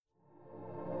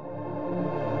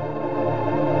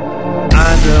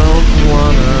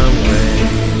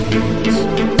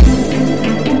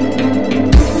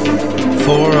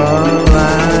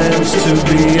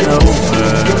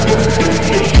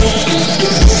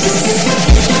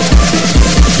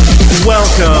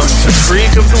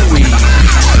Creek of the Week.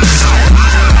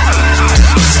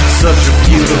 Such a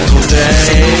beautiful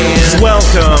day.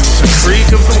 Welcome to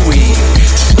Creek of the Week.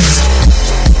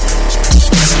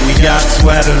 We got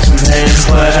sweaters and hand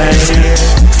play.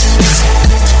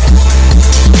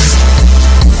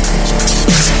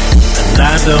 And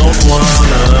I don't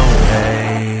wanna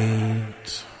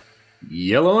wait.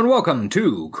 Hello and welcome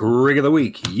to Creek of the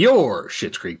Week, your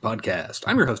Schitt's Creek podcast.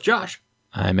 I'm your host, Josh.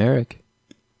 I'm Eric.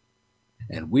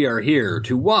 And we are here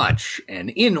to watch an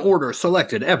in-order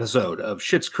selected episode of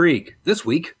Schitt's Creek. This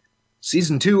week,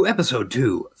 Season 2, Episode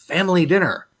 2, Family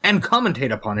Dinner, and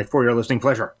commentate upon it for your listening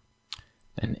pleasure.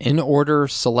 An in-order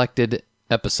selected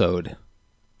episode.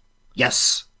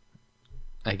 Yes.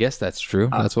 I guess that's true.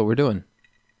 That's what we're doing.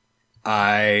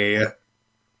 That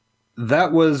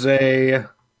was a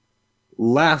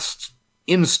last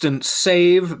instant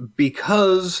save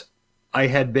because I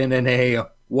had been in a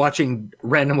watching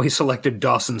randomly selected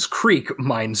Dawson's Creek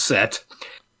mindset,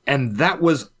 and that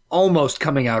was almost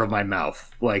coming out of my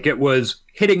mouth. Like, it was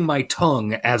hitting my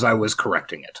tongue as I was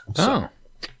correcting it. So.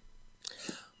 Oh.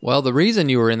 Well, the reason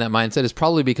you were in that mindset is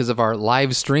probably because of our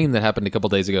live stream that happened a couple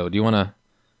days ago. Do you want to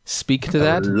speak to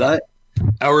that?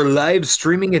 Our live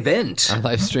streaming event. Our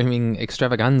live streaming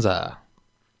extravaganza.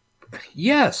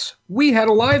 Yes, we had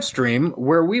a live stream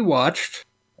where we watched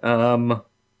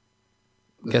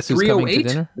Guess who's coming to 308?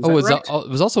 dinner? Is Oh, that right? it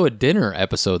was also a dinner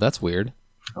episode. That's weird.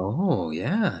 Oh,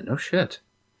 yeah, no shit.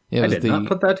 Yeah, it I was did not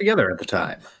put that together at the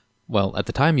time. Well, at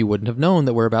the time, you wouldn't have known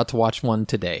that we're about to watch one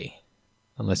today.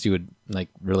 Unless you had,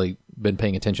 really been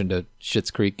paying attention to Schitt's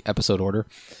Creek episode order.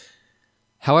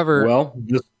 However... Well,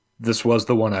 this was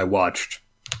the one I watched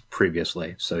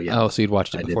previously, so yeah. Oh, so you'd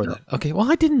watched it I before did that. Okay,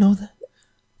 well, I didn't know that.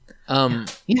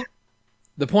 Yeah.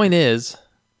 The point is,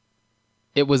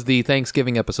 it was the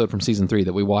Thanksgiving episode from Season 3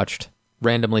 that we watched,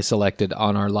 randomly selected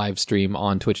on our live stream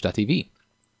on twitch.tv.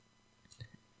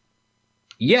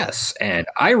 Yes, and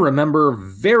I remember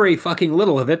very fucking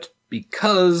little of it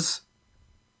because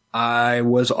I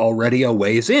was already a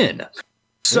ways in.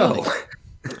 So,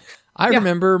 Really? I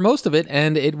remember most of it,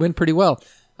 and it went pretty well.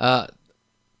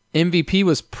 MVP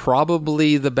was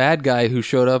probably the bad guy who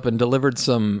showed up and delivered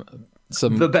some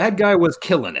the bad guy was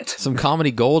killing it. some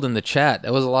comedy gold in the chat.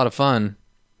 That was a lot of fun.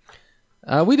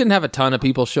 We didn't have a ton of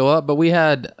people show up, but we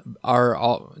had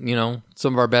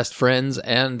some of our best friends,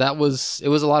 and it was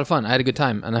a lot of fun. I had a good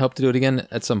time, and I hope to do it again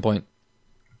at some point.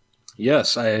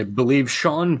 Yes, I believe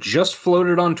Sean just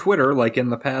floated on Twitter, like in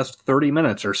the past 30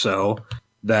 minutes or so,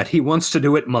 that he wants to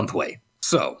do it monthly.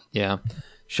 So, Yeah.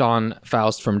 Sean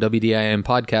Faust from WDIM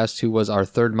Podcast, who was our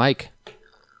third mic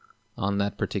on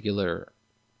that particular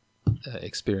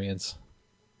experience.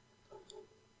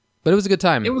 But it was a good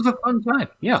time. it was a fun time.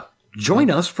 Yeah. Join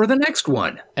us for the next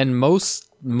one. And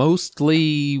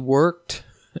mostly worked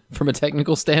from a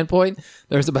technical standpoint.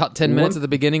 There was about 10 minutes at the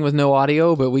beginning with no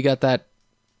audio, but we got that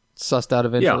sussed out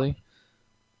eventually.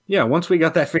 Yeah, once we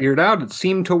got that figured out, it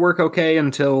seemed to work okay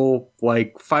until,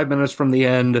 5 minutes from the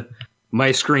end,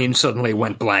 my screen suddenly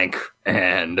went blank,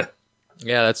 and...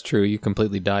 Yeah, that's true. You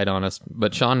completely died on us.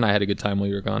 But Sean and I had a good time while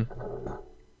you were gone.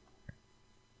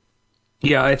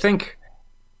 Yeah, I think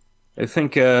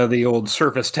the old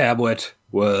Surface tablet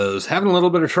was having a little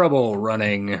bit of trouble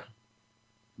running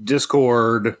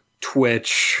Discord,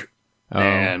 Twitch,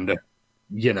 and,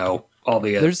 all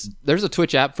the... There's a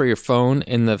Twitch app for your phone.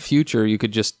 In the future, you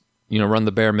could just, run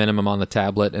the bare minimum on the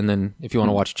tablet, and then if you want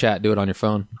to watch chat, do it on your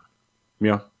phone.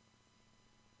 Yeah.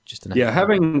 Just an Yeah,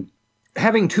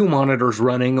 having two monitors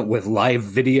running with live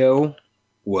video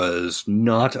was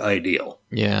not ideal.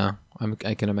 Yeah,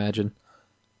 I can imagine.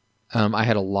 I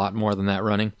had a lot more than that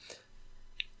running.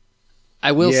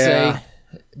 I will say,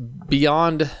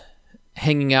 beyond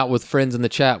hanging out with friends in the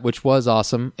chat, which was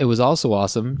awesome, it was also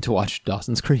awesome to watch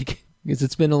Dawson's Creek, because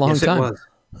it's been a long time. It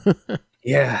was.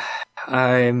 Yeah,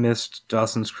 I missed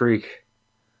Dawson's Creek.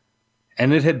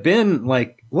 And it had been,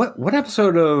 what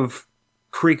episode of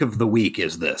Creek of the Week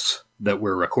is this that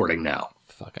we're recording now?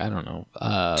 Fuck, I don't know.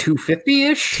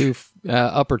 250-ish?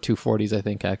 Upper 240s, I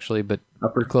think, actually, but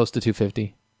close to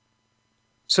 250.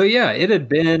 So yeah, it had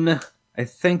been, I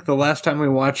think the last time we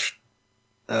watched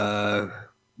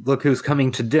Look Who's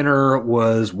Coming to Dinner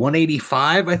was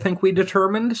 185, I think we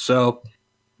determined. So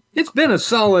it's been a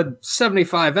solid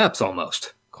 75 eps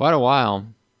almost. Quite a while,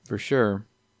 for sure.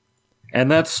 And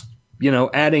that's,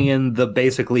 adding in the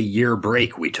basically year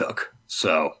break we took.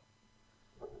 So.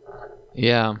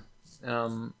 Yeah.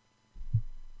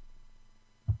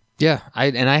 Yeah,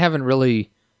 I haven't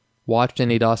really watched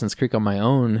any Dawson's Creek on my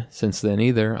own since then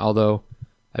either, although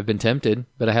I've been tempted,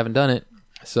 but I haven't done it.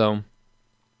 So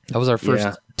That was our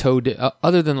first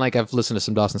other than like I've listened to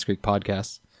some Dawson's Creek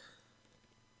podcasts.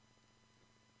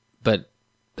 But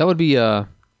that would be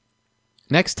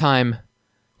next time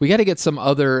we got to get some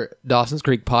other Dawson's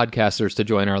Creek podcasters to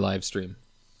join our live stream.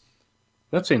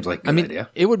 That seems like a good idea.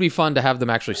 It would be fun to have them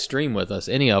actually stream with us,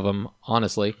 any of them,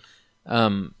 honestly.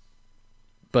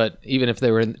 But even if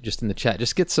they were just in the chat,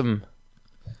 just get some.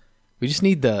 We just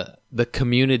need the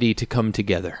community to come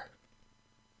together.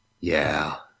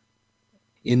 Yeah.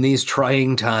 In these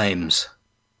trying times.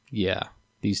 Yeah,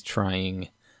 these trying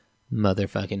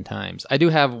motherfucking times. I do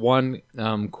have one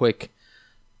quick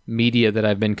media that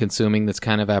I've been consuming that's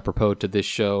kind of apropos to this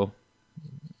show.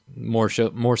 More so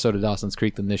to Dawson's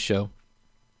Creek than this show.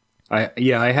 I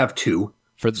have two.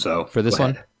 For this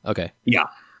one? Okay. Yeah.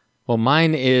 Well,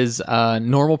 mine is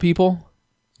Normal People.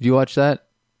 Did you watch that?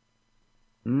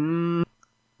 The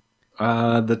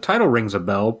title rings a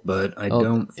bell, but I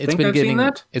don't think I've seen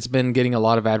that. It's been getting a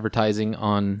lot of advertising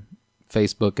on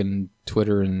Facebook and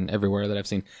Twitter and everywhere that I've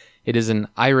seen. It is an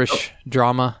Irish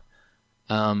drama.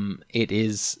 It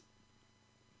is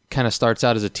kind of starts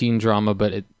out as a teen drama,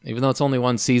 but even though it's only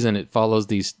one season, it follows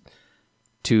these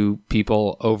two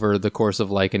people over the course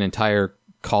of like an entire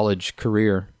college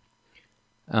career.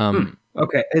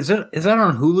 Okay, is that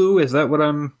on Hulu? Is that what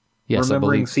I'm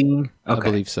remembering seeing? Okay. I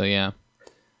believe so. Yeah.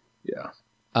 Yeah.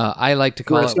 I like to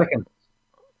call it. Second.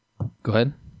 Go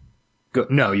ahead.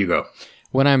 No, you go.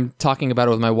 When I'm talking about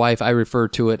it with my wife, I refer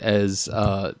to it as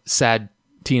sad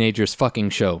teenagers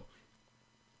fucking show.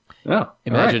 Oh,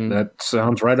 imagine that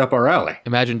sounds right up our alley.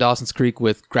 Imagine Dawson's Creek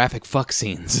with graphic fuck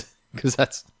scenes, because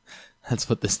that's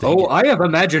what this thing is. I have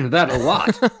imagined that a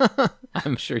lot.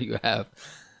 I'm sure you have.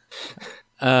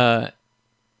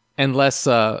 Unless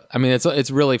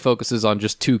it's really focuses on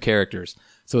just two characters.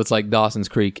 So it's like Dawson's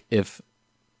Creek if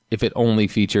it only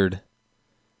featured,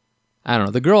 I don't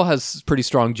know. The girl has pretty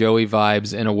strong Joey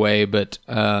vibes in a way, but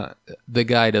the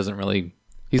guy doesn't really.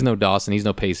 He's no Dawson. He's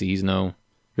no Pacey. He's no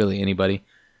really anybody.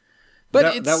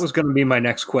 But that was going to be my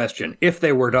next question. If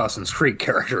they were Dawson's Creek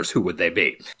characters, who would they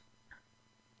be?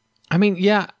 I mean,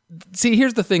 yeah. See,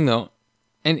 here's the thing, though.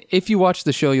 And if you watch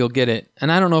the show, you'll get it. And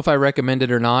I don't know if I recommend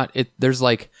it or not.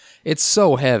 It's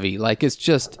so heavy. Like, it's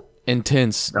just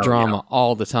intense drama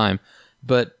all the time.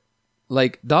 But,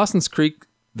 like, Dawson's Creek,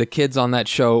 the kids on that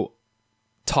show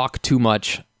talk too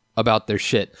much about their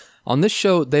shit. On this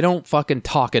show, they don't fucking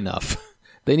talk enough.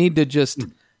 They need to just,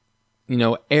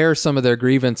 air some of their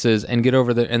grievances and get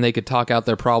over there, and they could talk out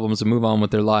their problems and move on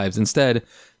with their lives. Instead,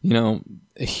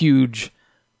 huge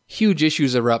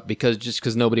issues erupt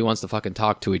because nobody wants to fucking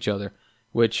talk to each other,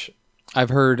 which I've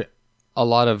heard a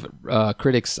lot of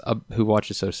critics who watch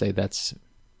the show say that's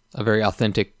a very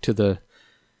authentic to the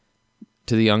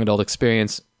young adult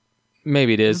experience.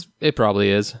 Maybe it is. It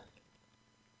probably is.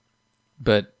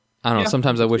 But I don't know.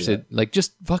 Sometimes I wish that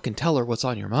just fucking tell her what's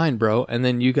on your mind, bro, and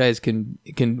then you guys can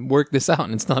work this out,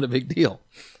 and it's not a big deal.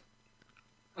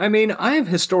 I mean, I have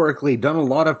historically done a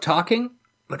lot of talking,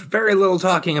 but very little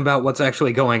talking about what's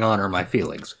actually going on or my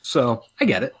feelings. So I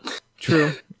get it.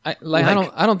 True. I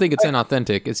don't think it's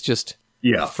inauthentic. It's just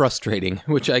frustrating,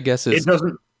 which I guess is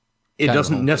it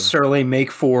doesn't necessarily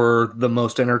make for the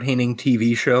most entertaining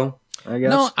TV show, I guess.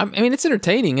 No, I mean it's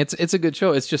entertaining. It's a good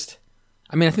show. It's just,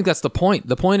 I mean, I think that's the point.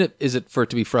 The point is it for it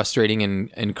to be frustrating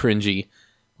and cringy,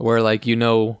 where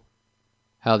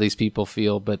how these people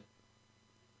feel, but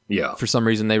for some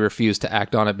reason they refuse to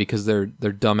act on it because they're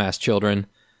dumbass children.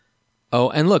 Oh,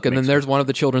 and look, and then there's one of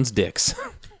the children's dicks.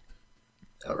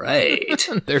 All right.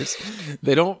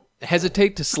 They don't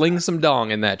hesitate to sling some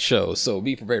dong in that show, so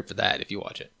be prepared for that if you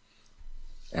watch it.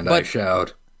 And I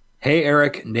shout, "Hey,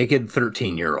 Eric, naked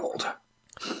 13-year-old."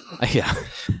 Yeah.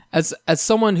 As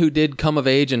someone who did come of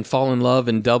age and fall in love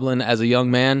in Dublin as a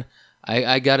young man,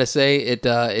 I gotta say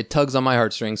it tugs on my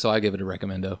heartstrings, so I give it a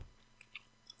recommendo.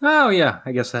 Oh yeah,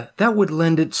 I guess that would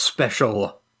lend it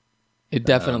special. It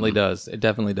definitely does. It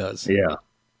definitely does. Yeah.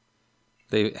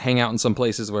 They hang out in some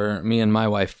places where me and my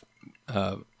wife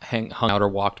hung out or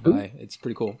walked by. It's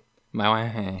pretty cool. My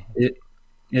wife.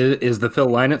 Is the Phil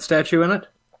Lynott statue in it?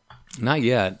 Not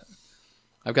yet.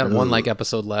 I've got one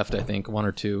episode left, I think, one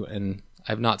or two, and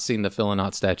I've not seen the Phil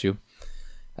Lynott statue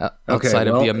outside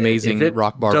of the amazing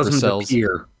rock bar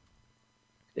Purcells.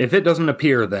 If it doesn't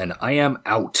appear, then I am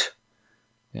out.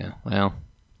 Yeah, well,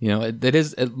 it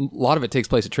is a lot of it takes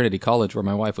place at Trinity College where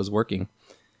my wife was working.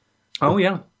 Oh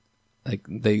yeah, like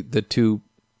the two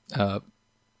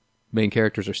main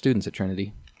characters are students at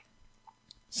Trinity.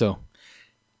 So,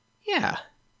 yeah,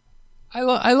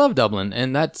 I love Dublin,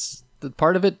 and that's the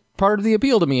part of the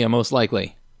appeal to me, most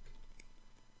likely.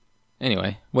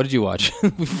 Anyway, what did you watch?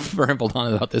 We've rambled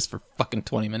on about this for fucking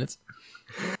 20 minutes.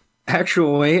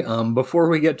 Actually, before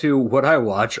we get to what I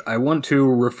watch, I want to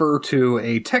refer to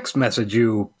a text message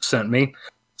you sent me.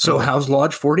 So how's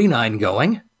Lodge 49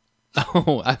 going?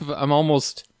 Oh, I'm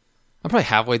probably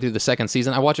halfway through the second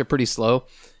season. I watch it pretty slow,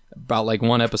 about like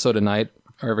one episode a night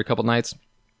or every couple nights.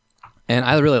 And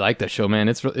I really like that show, man.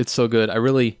 It's so good. I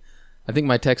think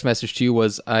my text message to you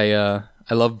was I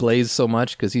love Blaze so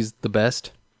much because he's the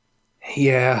best.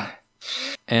 Yeah.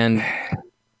 And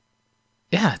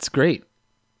yeah, it's great.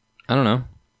 I don't know.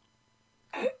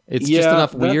 It's just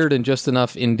enough weird and just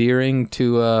enough endearing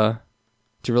to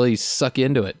really suck you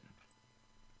into it.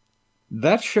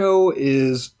 That show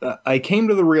is... I came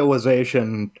to the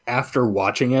realization after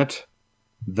watching it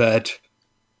that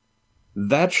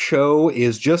show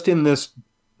is just in this,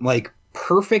 like,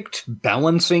 perfect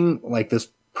balancing, like this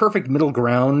perfect middle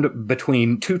ground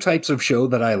between two types of show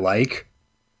that I like.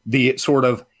 The sort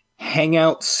of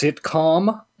hangout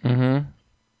sitcom,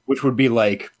 which would be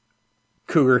like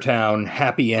Cougar Town,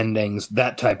 Happy Endings,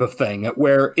 that type of thing,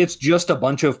 where it's just a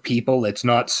bunch of people. It's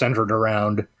not centered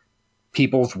around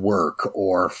people's work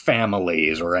or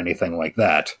families or anything like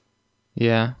that.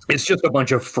 Yeah. It's just a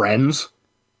bunch of friends.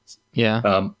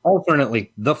 Yeah.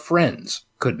 Alternately, The Friends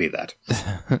could be that.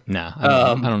 Nah,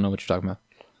 I don't know what you're talking about.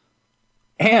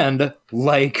 And,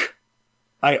 like,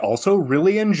 I also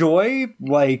really enjoy,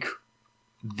 like,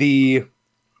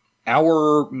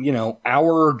 our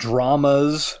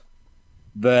dramas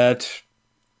that,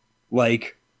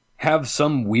 like, have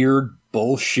some weird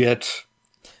bullshit.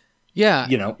 Yeah.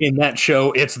 In that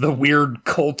show, it's the weird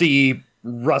culty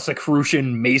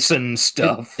Rosicrucian Mason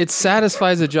stuff. It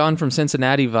satisfies a John from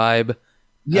Cincinnati vibe.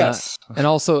 Yes. And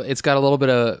also, it's got a little bit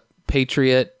of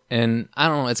Patriot, and I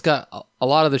don't know, it's got a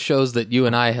lot of the shows that you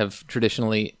and I have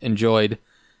traditionally enjoyed.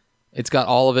 It's got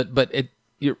all of it, but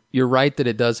you're right that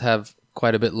it does have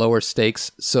quite a bit lower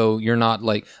stakes, so you're not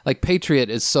like Patriot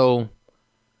is so...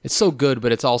 It's so good,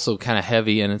 but it's also kind of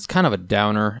heavy, and it's kind of a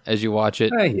downer as you watch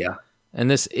it. Yeah. And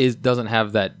this doesn't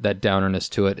have that downerness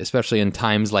to it, especially in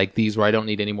times like these where I don't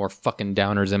need any more fucking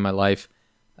downers in my life.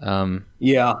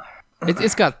 Yeah.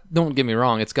 It's got, don't get me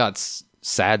wrong, it's got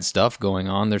sad stuff going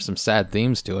on. There's some sad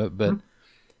themes to it, but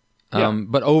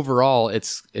but overall,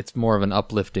 it's more of an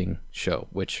uplifting show,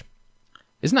 which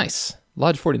is nice.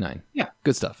 Lodge 49. Yeah.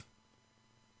 Good stuff.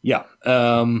 Yeah.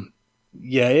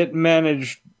 It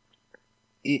managed...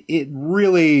 It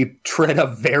really tread a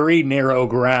very narrow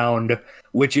ground,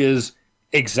 which is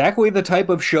exactly the type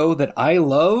of show that I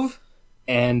love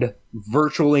and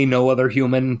virtually no other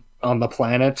human on the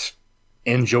planet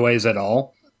enjoys at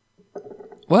all.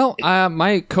 Well,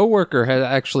 my coworker had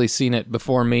actually seen it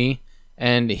before me,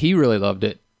 and he really loved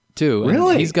it too. And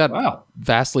really? he's got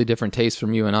vastly different tastes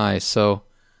from you and I, so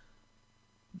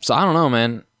I don't know,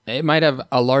 man. It might have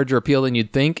a larger appeal than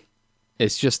you'd think.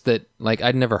 It's just that, like,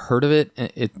 I'd never heard of it.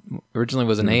 It originally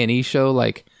was an A&E show.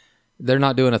 Like, they're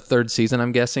not doing a third season,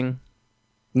 I'm guessing.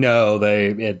 No,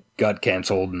 it got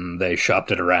canceled and they shopped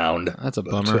it around. That's a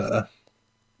bummer.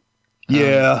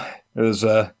 It was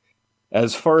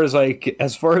as far as I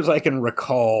can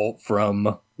recall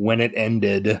from when it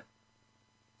ended.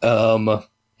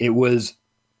 It was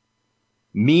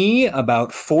me,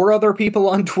 about 4 other people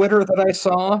on Twitter that I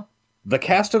saw, the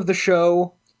cast of the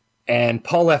show, and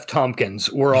Paul F.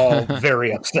 Tompkins were all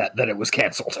very upset that it was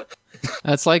canceled.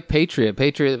 That's like Patriot.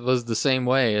 Patriot was the same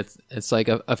way. It's like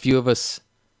a few of us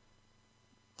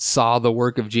saw the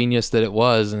work of genius that it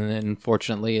was, and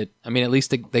unfortunately, at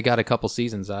least they got a couple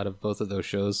seasons out of both of those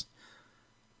shows.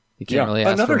 You can't really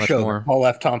ask another for much show more. Paul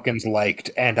F. Tompkins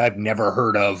liked, and I've never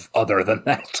heard of other than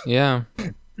that. Yeah.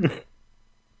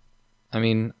 I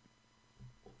mean,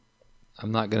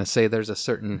 I'm not going to say there's a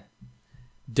certain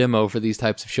demo for these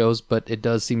types of shows, but it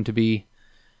does seem to be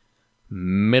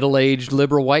middle-aged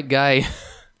liberal white guy.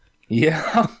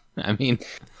 Yeah. I mean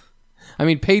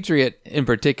Patriot in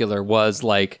particular was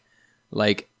like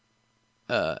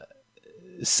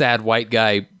sad white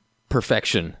guy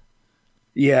perfection.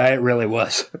 Yeah, it really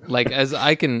was. Like,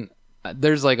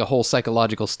 there's like a whole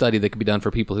psychological study that could be done for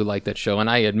people who like that show, and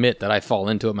I admit that I fall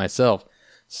into it myself.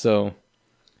 So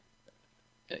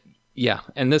yeah,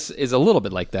 and this is a little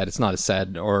bit like that. It's not as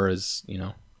sad, or as,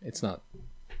 it's not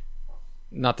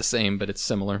the same, but it's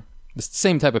similar. The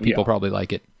same type of people probably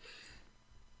like it.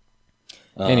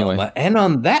 Anyway. And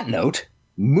on that note,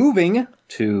 moving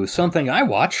to something I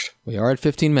watched. We are at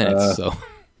 15 minutes, so.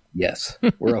 Yes,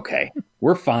 we're okay.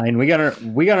 We're fine. We got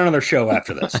another show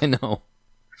after this. I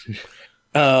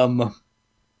know.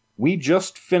 We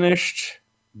just finished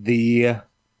the,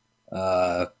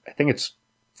 I think it's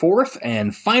 4th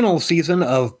and final season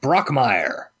of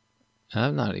Brockmire.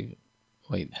 I'm not even.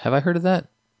 Wait, have I heard of that?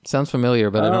 Sounds familiar,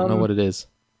 but I don't know what it is.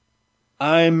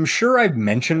 I'm sure I've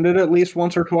mentioned it at least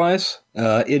once or twice.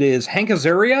 It is Hank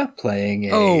Azaria playing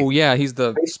a Oh, yeah, he's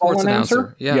the sports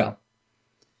announcer. Yeah.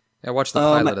 I watched the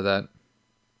pilot of that.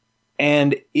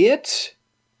 And it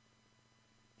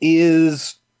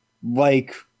is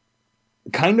like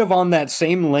kind of on that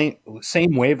same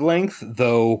wavelength,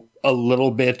 though a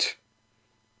little bit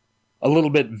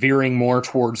veering more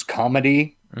towards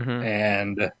comedy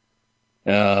and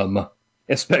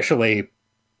especially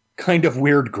kind of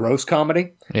weird, gross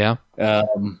comedy. Yeah.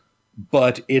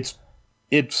 But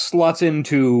it slots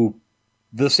into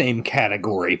the same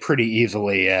category pretty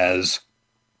easily as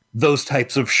those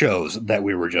types of shows that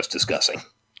we were just discussing.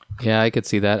 Yeah, I could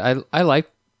see that. I like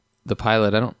the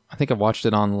pilot. I think I've watched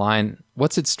it online.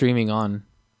 What's it streaming on?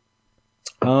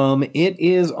 It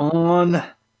is on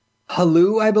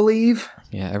Hulu, I believe.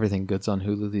 Yeah, everything good's on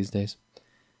Hulu these days.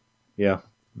 Yeah.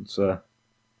 It's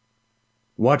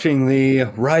watching the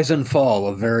rise and fall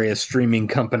of various streaming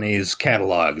companies'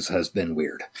 catalogs has been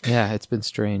weird. Yeah, it's been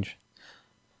strange.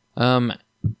 Yeah,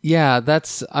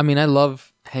 I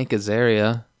love Hank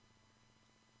Azaria.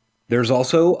 There's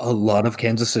also a lot of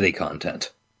Kansas City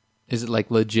content. Is it like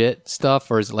legit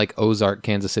stuff, or is it like Ozark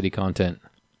Kansas City content?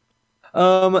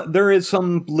 There is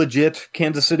some legit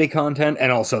Kansas City content,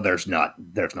 and also there's not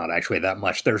actually that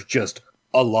much. There's just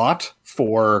a lot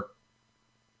for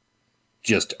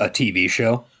just a TV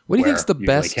show. What do you think's the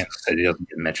best? Kansas City doesn't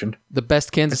get mentioned. The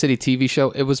best Kansas City TV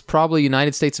show? It was probably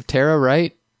United States of Terror,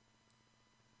 right?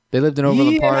 They lived in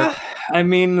Overland Park. I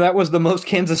mean, that was the most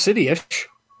Kansas City-ish.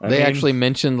 They actually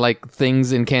mentioned like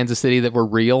things in Kansas City that were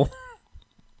real.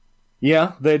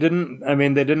 Yeah, they didn't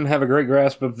have a great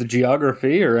grasp of the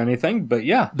geography or anything, but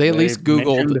yeah. They at least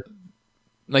Googled,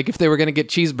 like if they were going to get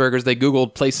cheeseburgers, they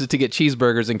Googled places to get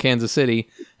cheeseburgers in Kansas City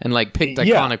and like picked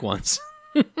iconic ones.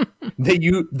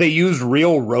 They use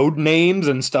real road names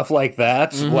and stuff like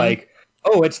that. Like,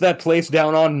 oh, it's that place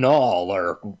down on Knoll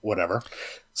or whatever.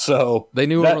 So they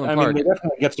knew Overland Park. They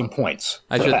definitely get some points.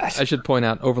 I should point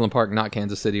out Overland Park, not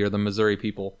Kansas City, or the Missouri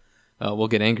people will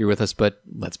get angry with us. But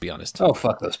let's be honest. Oh,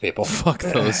 fuck those people. Fuck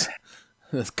those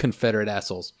Confederate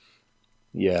assholes.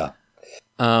 Yeah.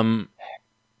 What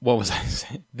was I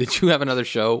saying? Did you have another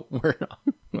show where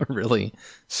we're really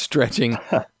stretching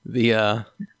the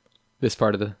this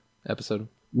part of the episode?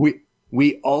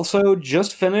 We also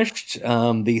just finished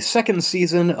the second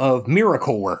season of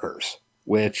Miracle Workers,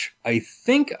 which I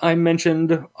think I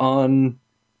mentioned on...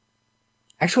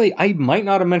 Actually, I might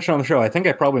not have mentioned on the show. I think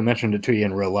I probably mentioned it to you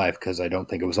in real life because I don't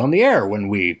think it was on the air when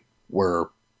we were...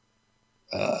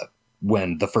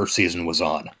 when the first season was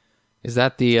on. Is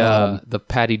that the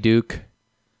Patty Duke,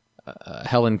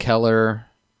 Helen Keller?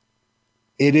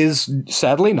 It is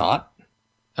sadly not.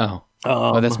 Oh.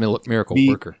 That's Miracle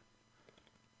Worker.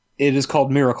 It is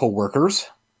called Miracle Workers,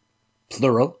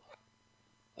 plural.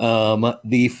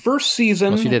 The first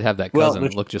season... Well, she did have that cousin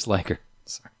that looked just like her.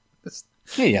 Sorry.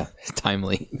 Yeah. It's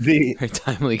timely. Very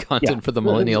timely content for the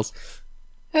millennials.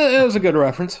 It was a good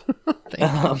reference.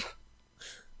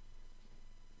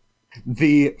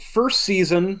 The first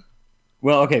season...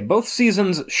 Well, okay, both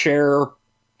seasons share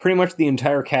pretty much the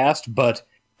entire cast, but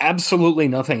absolutely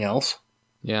nothing else.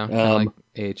 Yeah, like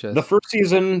AHS. The first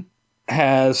season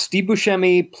has Steve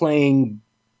Buscemi playing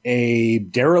a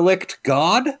derelict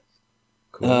god,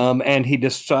 cool. And he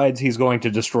decides he's going to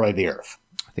destroy the Earth.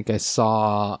 I think I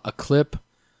saw a clip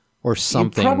or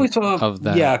something. You probably saw of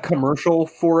that. Yeah, a commercial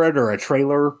for it or a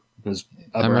trailer. It was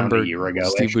around a year ago.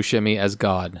 Steve Buscemi as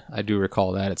God. I do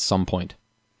recall that at some point.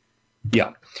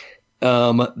 Yeah.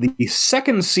 The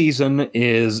second season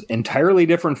is entirely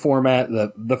different format.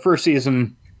 The first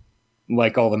season,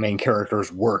 like all the main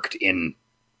characters, worked in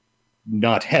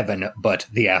not heaven, but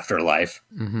the afterlife.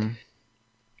 Mm-hmm.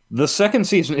 The second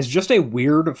season is just a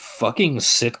weird fucking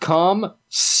sitcom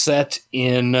set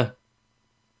in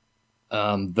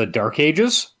the Dark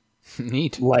Ages.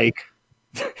 Neat. Like,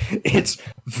 it's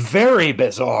very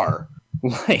bizarre.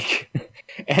 Like,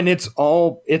 and it's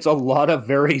a lot of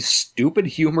very stupid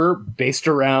humor based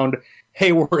around,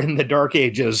 hey, we're in the Dark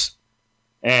Ages,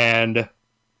 and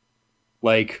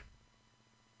like,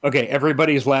 okay,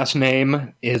 everybody's last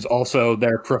name is also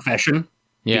their profession.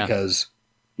 Yeah. Because,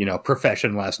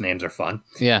 profession last names are fun.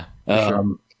 Yeah.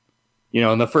 Sure.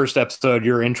 In the first episode,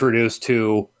 you're introduced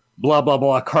to blah, blah,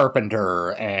 blah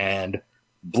Carpenter and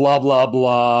blah, blah,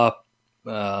 blah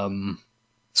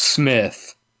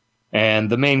Smith. And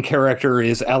the main character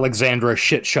is Alexandra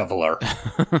Shit Shoveler.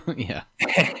 Yeah.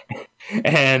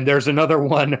 And there's another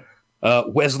one,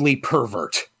 Wesley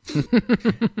Pervert.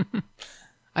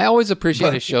 I always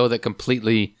appreciate a show that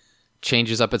completely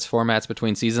changes up its formats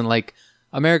between season. Like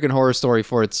American Horror Story,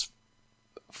 for its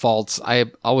faults,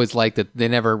 I always liked that they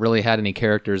never really had any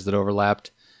characters that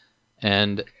overlapped,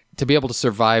 and to be able to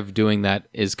survive doing that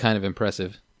is kind of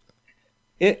impressive.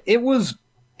 It was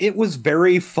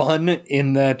very fun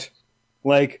in that,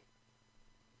 like,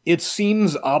 it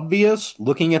seems obvious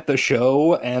looking at the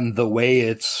show and the way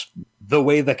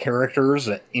the characters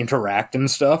interact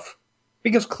and stuff,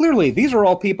 because clearly these are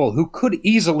all people who could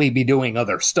easily be doing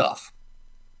other stuff,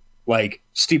 like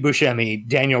Steve Buscemi,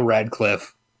 Daniel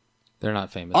Radcliffe. They're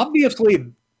not famous. Obviously,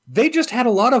 they just had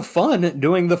a lot of fun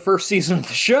doing the first season of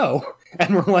the show,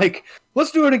 and we're like,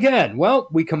 let's do it again. Well,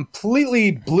 we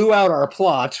completely blew out our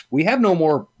plot. We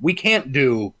can't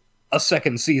do a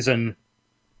second season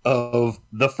of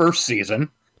the first season.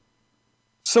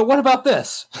 So what about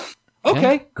this?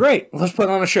 Okay, great. Let's put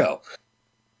on a show.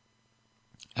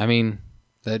 I mean,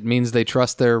 that means they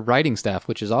trust their writing staff,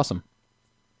 which is awesome.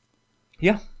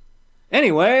 Yeah.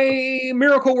 Anyway,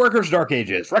 Miracle Workers Dark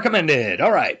Ages. Recommended.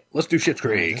 All right, let's do Schitt's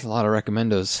Creek. There's a lot of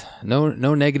recommendos.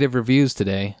 No negative reviews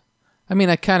today. I mean,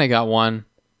 I kind of got one.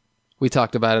 We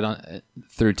talked about it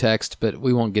through text, but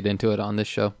we won't get into it on this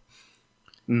show.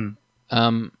 All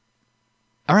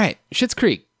right, Schitt's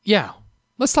Creek. Yeah,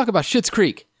 let's talk about Schitt's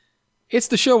Creek. It's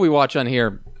the show we watch on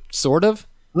here, sort of.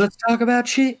 Let's talk about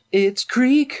Schitt's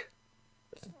Creek.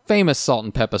 Famous Salt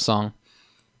and Pepper song.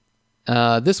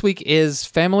 This week is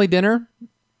Family Dinner.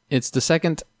 It's the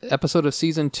second episode of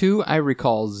season 2. I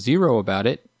recall zero about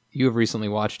it. You have recently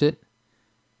watched it.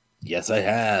 Yes, I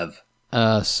have.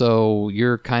 So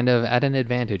you're kind of at an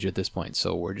advantage at this point.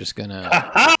 So we're just gonna.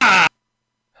 I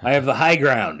have the high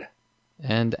ground.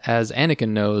 And as Anakin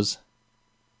knows,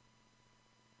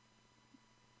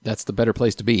 that's the better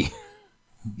place to be.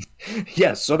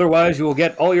 Yes, otherwise you will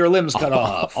get all your limbs cut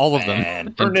off. All of them.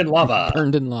 And burned in lava.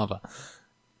 Burned in lava.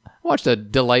 I watched a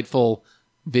delightful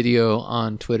video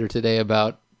on Twitter today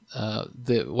about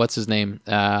what's his name?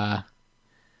 One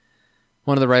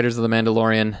of the writers of The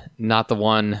Mandalorian, not the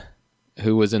one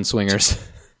who was in Swingers.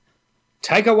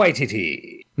 Taika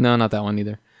Waititi. No, not that one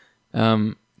either.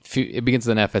 It begins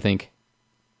with an F, I think.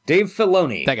 Dave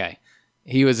Filoni. That guy.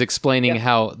 He was explaining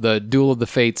how the Duel of the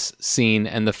Fates scene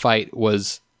and the fight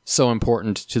was so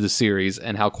important to the series,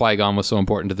 and how Qui-Gon was so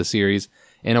important to the series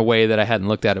in a way that I hadn't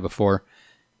looked at it before.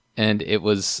 And it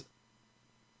was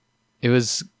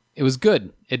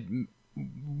good.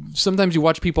 Sometimes you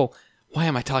watch people, why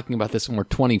am I talking about this when we're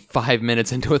 25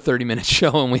 minutes into a 30-minute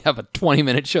show and we have a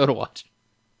 20-minute show to watch?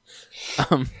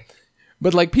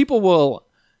 But like, people will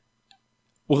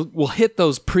hit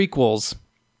those prequels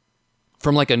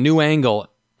from like a new angle,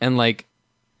 and like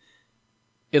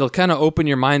it'll kind of open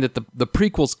your mind that the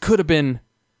prequels could have been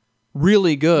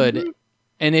really good. Mm-hmm.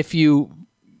 And if you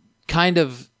kind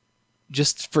of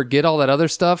just forget all that other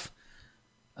stuff,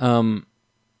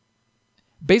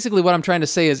 basically what I'm trying to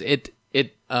say is it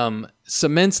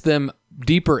cements them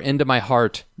deeper into my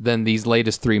heart than these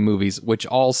latest 3 movies, which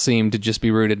all seem to just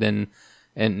be rooted in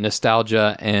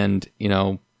nostalgia and,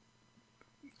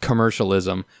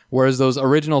 commercialism. Whereas those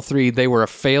original 3, they were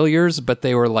failures, but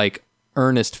they were like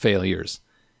earnest failures.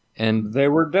 And they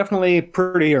were definitely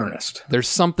pretty earnest. There's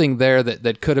something there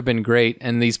that could have been great,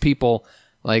 and these people,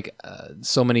 like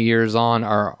so many years on,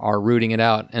 are rooting it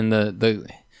out. And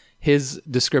his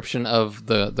description of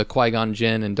the Qui-Gon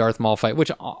Jinn and Darth Maul fight, which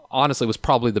honestly was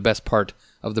probably the best part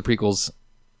of the prequels,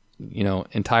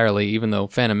 entirely, even though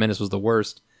Phantom Menace was the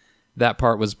worst. That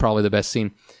part was probably the best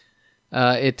scene.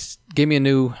 It gave me a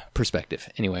new perspective.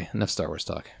 Anyway, enough Star Wars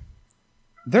talk.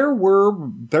 There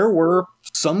were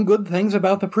some good things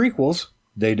about the prequels.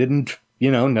 They didn't,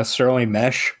 necessarily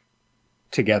mesh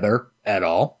together at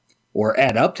all or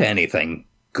add up to anything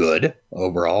good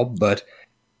overall. But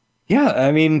yeah,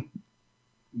 I mean,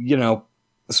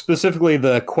 specifically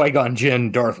the Qui-Gon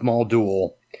Jinn Darth Maul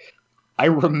duel. I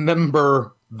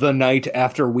remember the night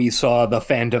after we saw The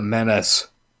Phantom Menace,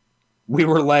 we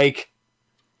were like,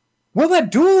 well,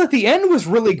 that duel at the end was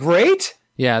really great.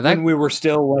 Yeah, and we were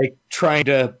still like trying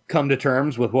to come to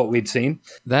terms with what we'd seen.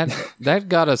 That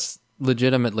got us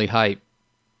legitimately hype.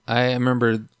 I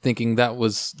remember thinking that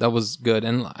was good,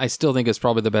 and I still think it's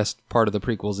probably the best part of the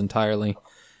prequels entirely.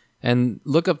 And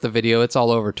look up the video; it's all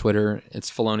over Twitter.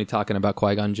 It's Filoni talking about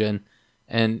Qui-Gon Jinn,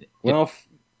 and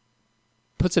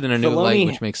puts it in a new light,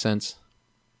 which makes sense.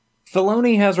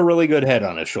 Filoni has a really good head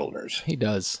on his shoulders. He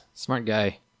does. Smart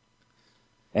guy.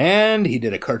 And he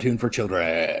did a cartoon for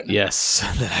children. Yes,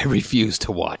 that I refuse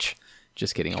to watch.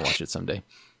 Just kidding, I'll watch it someday.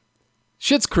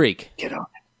 Schitt's Creek. Get on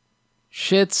it.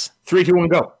 Schitt's. 3, 2, 1,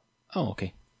 go. Oh,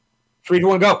 okay. 3, 2,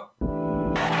 1, go.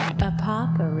 A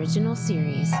Pop Original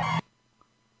Series.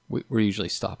 We're usually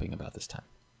stopping about this time.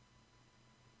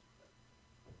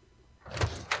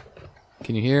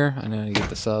 Can you hear? I know you get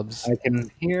the subs. I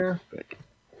can hear. But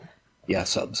yeah,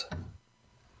 subs.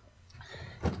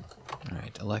 All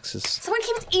right, Alexis Someone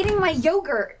keeps eating my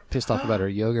yogurt. pissed off about her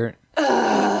yogurt.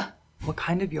 What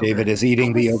kind of yogurt? David is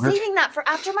eating the I was yogurt. saving that for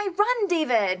after my run,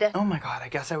 David. Oh my god, I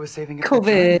guess I was saving it COVID. for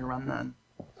during your run then.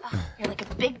 You're like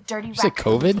a big dirty You said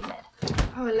raccoon, COVID? David.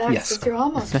 Oh, Alexis, Yes. you're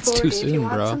almost That's 40. too If soon, you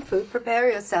want bro. some food,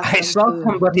 prepare yourself I some saw food.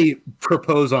 somebody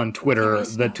propose on Twitter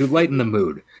that to lighten the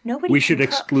mood, Nobody we can should cook.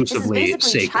 exclusively This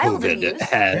is basically say child COVID abuse.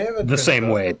 David the can same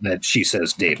cook. way that she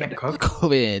says David.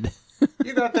 COVID.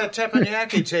 You got that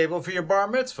teppanyaki table for your bar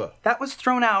mitzvah. That was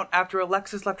thrown out after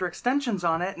Alexis left her extensions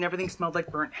on it and everything smelled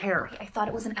like burnt hair. I thought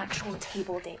it was an actual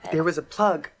table, David. There was a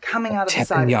plug coming out of the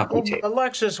side. Teppanyaki table.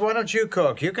 Alexis, why don't you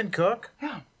cook? You can cook.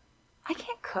 Yeah. I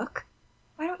can't cook.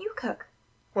 Why don't you cook?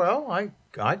 Well, I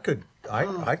could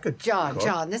John, cook.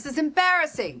 John, this is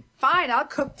embarrassing. Fine, I'll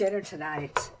cook dinner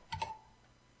tonight.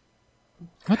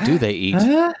 What do they eat?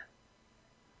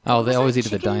 Oh, they always eat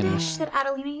at the Chicken diner. dish that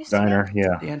Adelina used to Diner, make?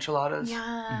 yeah. The enchiladas.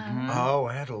 Yeah. Oh,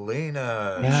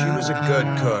 Adelina. She was a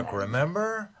good cook,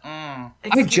 remember?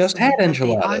 I just had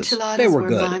enchiladas. They were my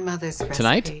good. mother's recipe.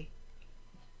 Tonight?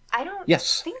 I don't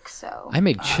Yes. think so. I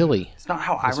made chili. It's not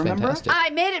how I That's remember. fantastic. I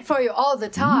made it for you all the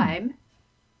time.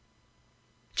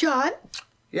 John?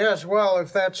 Yes, well,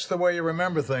 if that's the way you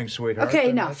remember things, sweetheart. Okay,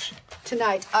 then enough.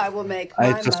 Tonight I will make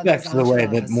my I suspect mother's the way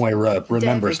that enchiladas. Moira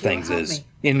remembers David, things you is help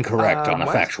incorrect on a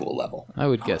what? factual level. I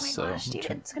would Oh guess my so. gosh, dude,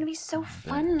 it's gonna be so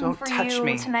fun Don't for touch you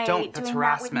me. tonight. Don't. That's doing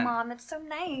harassment. that with Mom. That's so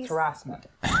nice. It's harassment.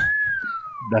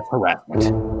 That's harassment.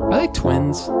 Are they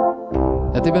twins?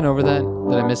 Have they been over that?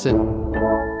 Did I miss it?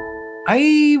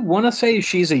 I want to say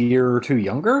she's a year or two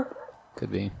younger,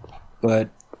 Could be. but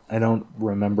I don't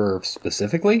remember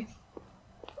specifically.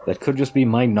 That could just be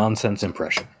my nonsense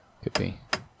impression. Could be.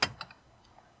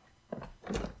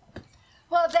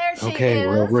 Well, there she Okay, is.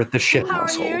 we're over at the shit How are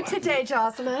household. you today,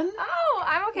 Jocelyn? Oh,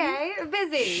 I'm okay.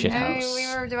 Busy. Shit I mean, house. we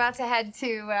were about to head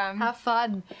to. Have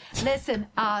fun. Listen,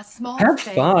 small Have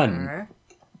favor. fun.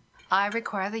 I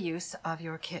require the use of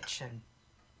your kitchen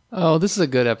Oh, this is a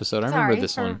good episode. I Sorry, remember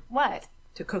this for one. What?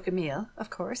 to cook a meal, of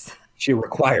course. She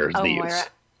requires Oh, the Moira. use.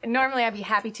 Normally I'd be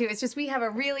happy to. It's just we have a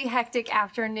really hectic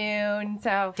afternoon,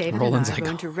 so. David Roland's and I are like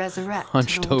going to resurrect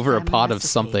Hunched an old over a family pot of recipe.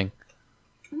 something.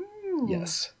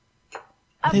 Yes.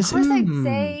 Of Is it? course I'd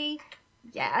say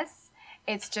yes.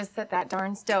 It's just that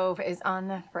darn stove is on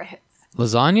the fritz.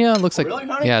 Lasagna? Looks like. Really,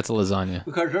 honey? Yeah, it's a lasagna.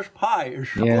 Because this pie is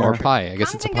Yeah. Or pie. I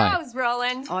guess Comes it's a and pie. goes,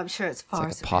 Roland. Oh, I'm sure it's far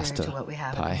like a superior pasta to what we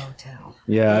have pie. at the hotel.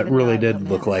 Yeah, it David really and I did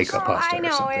will look like a Oh, pasta I or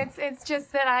know. something. It's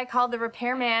just that I called the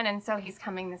repairman, and so he's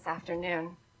coming this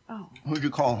afternoon. Who'd you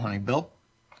call, honey? Bill?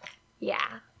 Yeah,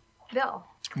 Bill.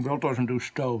 Bill doesn't do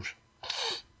stoves.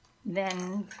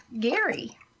 Then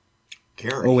Gary.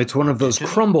 Gary. Oh, it's one of those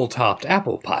crumble-topped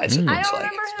apple pies, it I looks don't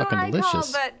like. remember who fucking I delicious. called,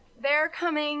 but they're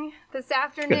coming this Could,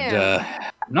 afternoon.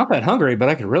 not that hungry, but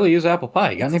I could really use apple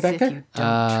pie. You got any It's as back if there? you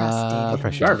don't trust David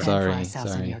pressure. and we Sorry, fend for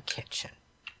ourselves sorry. in your kitchen.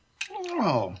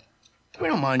 Oh, we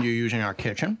don't mind you using our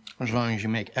kitchen as long as you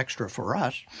make extra for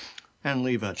us and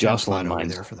leave a tin Jocelyn pot over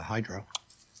minds. there for the hydro.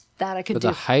 That I can But do. the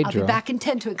I'll hydro- be back in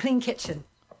 10 to a clean kitchen.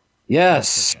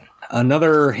 Yes.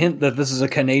 Another hint that this is a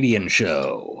Canadian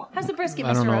show. How's the brisket,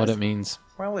 I don't Mr. know Rose? what it means.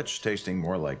 Well, it's tasting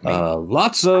more like meat.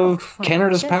 Lots of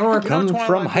Canada's power comes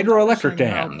from hydroelectric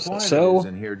dams, so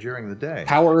in here during the day.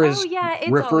 power is Oh, yeah, it's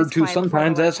referred always to quiet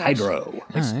sometimes before as the work hydro.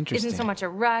 Ah, interesting. Isn't so much a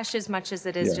rush as much as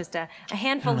it is Yeah. just a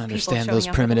handful I don't of people understand showing those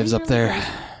up. primitives up there.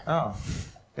 Oh,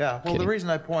 yeah. Well, Kidding. the reason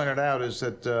I pointed out is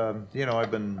that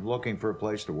I've been looking for a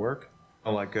place to work,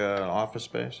 like office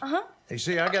space. You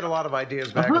see, I get a lot of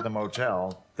ideas back at the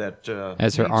motel that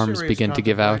As her need arms serious begin to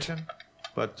give out. contemplation,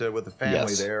 But with the family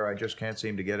Yes. there, I just can't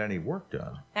seem to get any work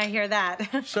done. I hear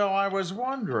that. So I was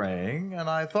wondering, and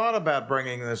I thought about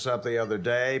bringing this up the other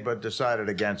day, but decided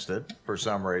against it for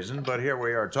some reason. But here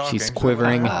we are talking. She's so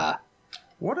quivering.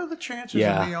 what are the chances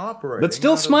Yeah. of me operating? But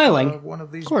still out of, smiling. one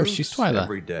of these Of course, booths she's Twyla.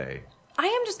 every day. I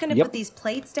am just going to Yep. put these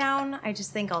plates down. I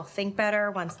just think I'll think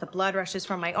better once the blood rushes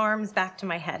from my arms back to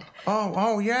my head.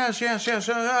 Oh, yes.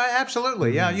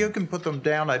 Absolutely. Yeah, you can put them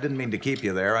down. I didn't mean to keep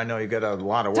you there. I know you got a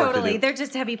lot of work Totally. to do. They're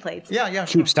just heavy plates. Yeah.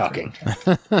 Keep stalking.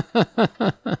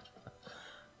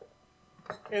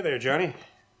 Hey there, Johnny.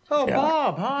 Oh, Yeah.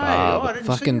 Bob. Hi. Bob. Oh, I didn't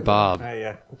see Fucking you. Bob.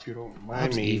 I hope you don't mind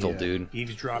Bob's me evil, dude.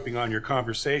 eavesdropping on your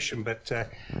conversation, but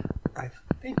I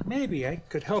think maybe I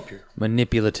could help you.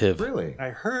 Manipulative. Really? I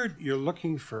heard you're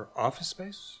looking for office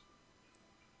space.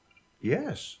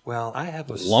 Yes. Well, I have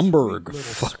a Lumberg sweet little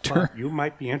fucked spot her. you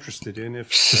might be interested in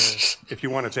if you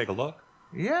want to take a look.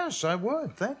 Yes, I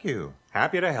would. Thank you.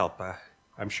 Happy to help.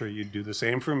 I'm sure you'd do the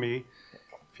same for me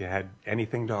if you had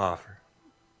anything to offer.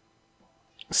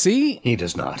 See? He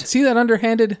does not. See that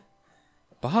underhanded?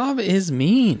 Bob is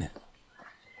mean.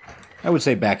 I would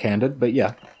say backhanded, but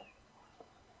yeah.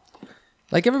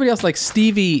 Like everybody else, like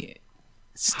Stevie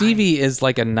is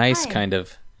like a nice kind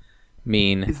of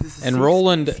mean. And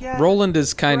Roland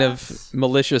is kind of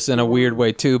malicious in a weird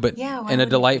way too, but in a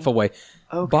delightful way.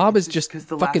 Okay, Bob is just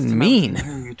fucking mean.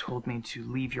 You told me to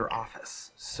leave your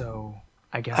office, so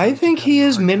I guess I think he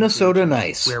is Minnesota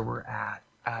nice. Where we're at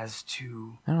as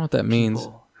to I don't know what that means.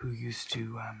 people who used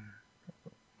to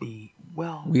be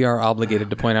well. We are obligated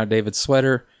to point out David's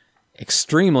sweater.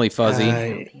 Extremely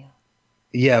fuzzy.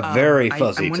 Yeah, very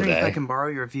fuzzy I'm wondering today. if I can borrow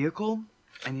your vehicle.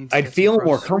 I need to I'd get some feel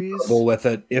more groceries. comfortable with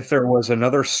it if there was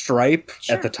another stripe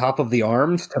at the top of the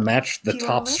arms to match the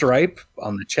top stripe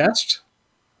on the chest.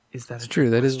 Is that It's true.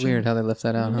 That is weird how they left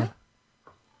that out, huh?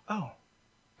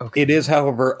 Oh. It is,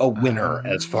 however, a winner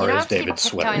as far as David's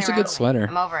sweater. It's a good sweater.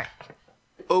 I'm over it.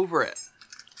 Over it.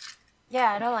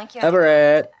 Yeah, I don't like you.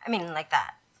 Everett. I mean, like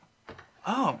that.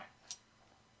 Oh.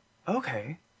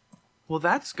 Okay. Well,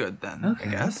 that's good then, I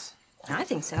guess. I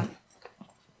think so. Are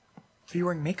you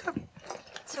wearing makeup?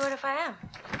 So what if I am?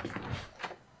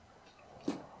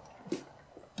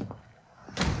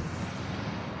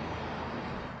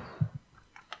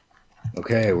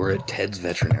 Okay, we're at Ted's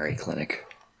veterinary clinic.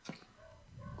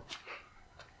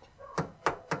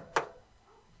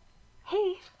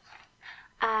 Hey.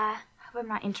 Hope I'm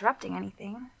not interrupting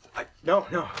anything. No,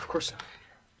 of course not.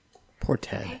 Poor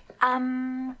Ted. So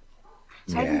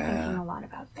I've been thinking a lot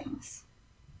about things.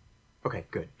 Okay,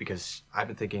 good, because I've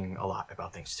been thinking a lot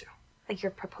about things too. Like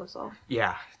your proposal.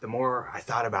 Yeah, the more I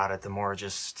thought about it, the more it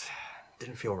just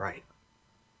didn't feel right.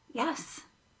 Yes.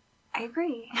 I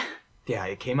agree. Yeah,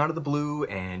 it came out of the blue,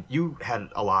 and you had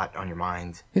a lot on your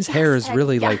mind. His hair is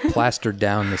really like plastered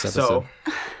down this episode. So,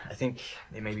 I think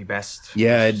it may be best.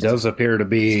 Yeah, it does appear to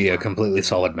be a completely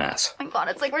solid mass. Oh my god,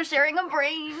 it's like we're sharing a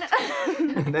brain.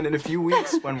 And then in a few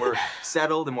weeks, when we're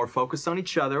settled and more focused on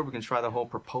each other, we can try the whole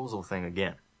proposal thing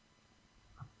again.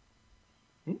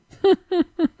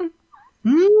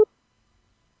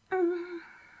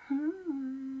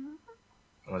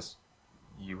 Unless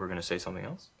you were going to say something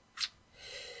else?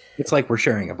 It's like we're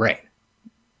sharing a brain.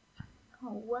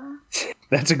 Oh,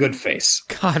 That's a good face.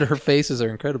 God, her faces are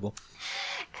incredible.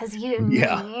 because you and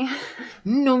Yeah. me,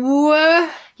 No.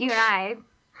 you and I,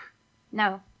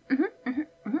 no.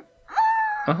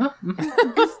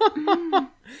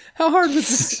 How hard was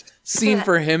this scene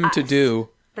for him to do?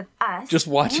 The us. Just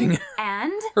watching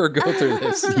And her go through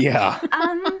this. Yeah.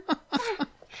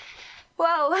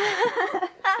 Whoa.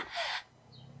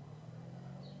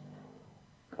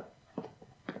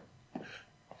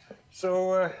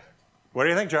 So, what do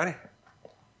you think, Johnny?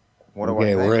 What do I Okay,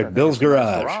 think? we're I at think Bill's it's a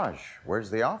nice garage. garage. Where's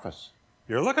the office?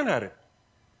 You're looking at it.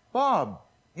 Bob,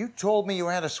 you told me you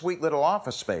had a sweet little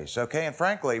office space, okay? And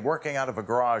frankly, working out of a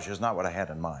garage is not what I had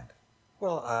in mind.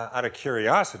 Well, out of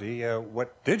curiosity,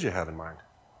 what did you have in mind?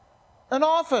 An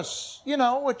office, you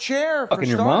know, a chair for Fucking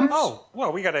your starters. mom? Oh,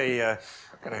 well, we got a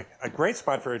great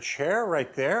spot for a chair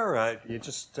right there. You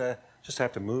just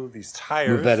have to move these tires.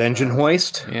 Move that engine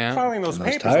hoist. Yeah. Filing those And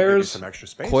those papers will give you tires. some extra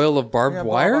space. Coil of barbed Yeah, Bob,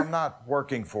 wire? I'm not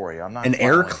working for you. I'm not An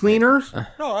air filing cleaner?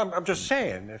 No, I'm just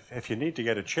saying, if you need to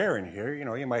get a chair in here,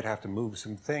 you might have to move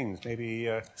some things. Maybe.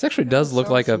 This actually does look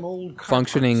sell like a some old car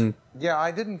functioning. Yeah,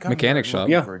 I didn't come Mechanic here shop.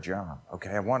 looking Yeah. for a job. Okay,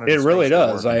 I wanted. It a really space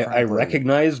to does. work, and I frankly,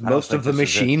 recognize I don't most think of the this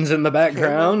is it. machines in the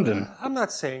background and I'm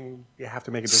not saying you have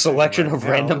to make a decision selection right of now.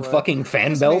 random fucking fan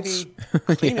just belts.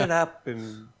 maybe clean it up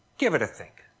and give it a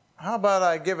think. How about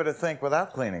I give it a think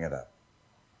without cleaning it up?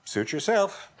 Suit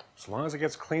yourself, as long as it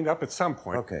gets cleaned up at some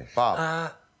point. Okay,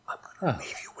 Bob. I'm gonna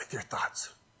leave you with your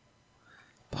thoughts.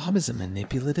 Bob is a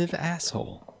manipulative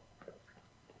asshole.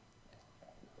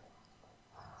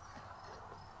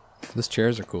 Those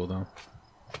chairs are cool, though.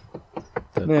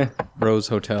 The Eh. Rose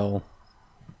Hotel.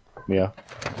 Yeah.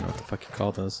 I don't know what the fuck you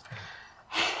call those.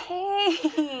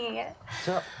 Hey.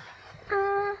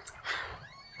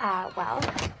 Well,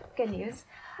 good news.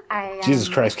 Jesus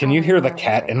Christ, can you hear the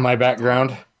cat in my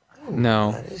background?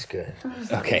 No. That is good.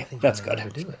 Okay, that's good.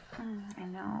 Do it. I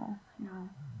know.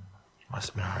 Must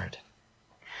have been hard.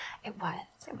 It was.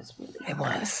 It was really It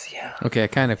was, yeah. Okay, I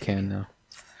kind of can now.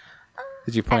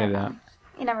 Did you point it out?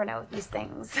 You never know with these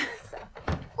things. So.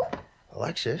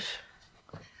 Alexis.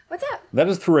 What's up? That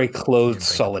is through a closed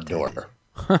solid door.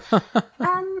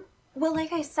 Well,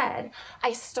 like I said,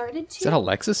 I started to. Is that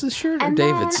Alexis's shirt or and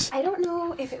David's? Then, I don't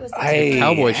know if it was like I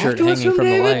Cowboy have shirt to hanging assume from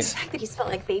the David's. light. fact that he smelled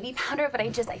like baby powder, but I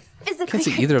physically Can't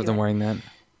see couldn't either of do them it. wearing that.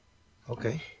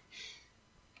 Okay.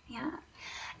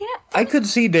 I could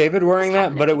see David wearing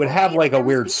that, but it would have like a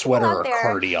weird sweater or out there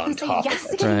cardi on who say top yes of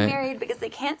to it. getting married because they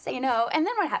can't say no, and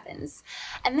then what happens?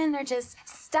 And then they're just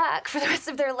stuck for the rest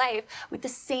of their life with the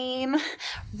same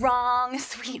wrong,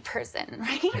 sweet person,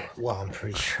 right? Well, I'm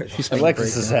pretty sure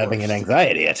Alexis is having an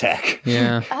anxiety attack.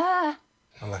 Yeah.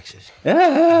 Alexis,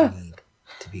 Ah. I need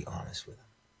to be honest with him.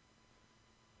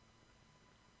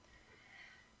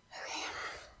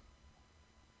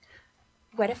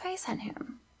 What if I sent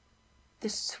him the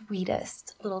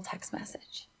sweetest little text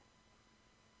message?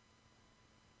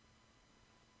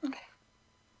 Okay.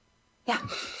 Yeah.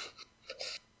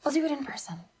 I'll do it in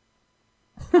person.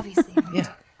 Obviously.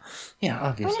 Yeah, I'm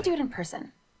obviously. gonna do it in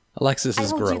person. Alexis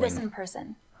is I will growing. do this in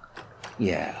person.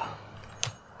 Yeah.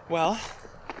 Well,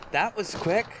 that was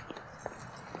quick.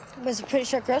 It was a pretty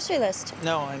short grocery list.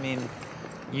 No, I mean,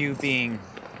 you being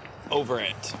over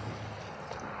it.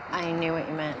 I knew what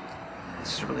you meant.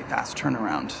 This is a really fast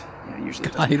turnaround. Usually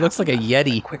it God, he looks like a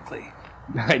Yeti. quickly.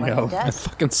 I know. That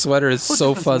fucking sweater is Well,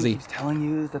 so just when fuzzy. somebody's telling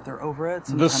you that they're over it. The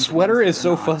sometimes it sweater means is that so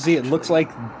they're not fuzzy, it looks like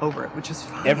over it, which is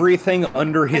fine. everything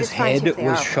under his it's fine head if they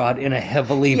was are. shot in a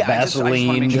heavily Yeah, I just wanna make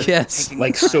Vaseline, sure Yes.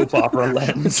 like soap opera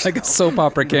lens. It's like a soap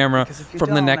opera camera Because if you from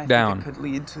the don't, I neck think down. It could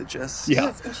lead to just Yeah.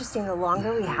 It's interesting. The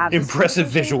longer we have this Impressive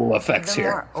conversation, visual effects the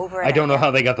here. more over it I don't know am.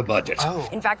 how they got the budget. Oh,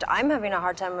 In fact, I'm having a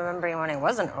hard time remembering when I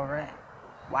wasn't over it.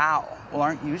 wow. Well,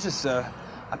 aren't you just a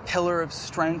pillar of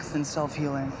strength and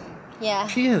self-healing? Yeah,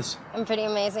 She is. I'm pretty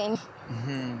amazing.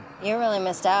 You really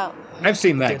missed out. I've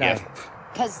seen that Did I? gif.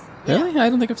 Because Really? I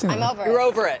don't think I've seen I'm that. over You're it.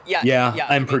 over it. Yeah. Yeah,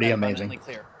 I I'm made pretty that amazing. abundantly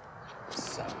clear.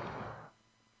 So.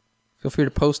 Feel free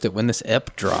to post it when this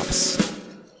ep drops.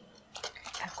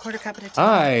 A quarter cup at a time.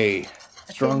 I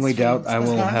strongly doubt I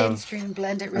will have Stream,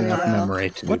 blend it really enough well.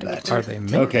 memory to do that. Are they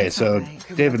making? Okay, so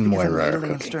David and Because I'm Moira are noodling and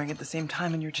cooking. stirring at the same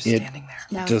time, and you're just It standing there.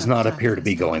 Now does it's not time appear for to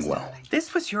be this going business well. happening.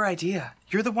 This was your idea.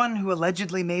 You're the one who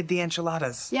allegedly made the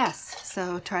enchiladas. Yes,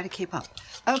 so try to keep up.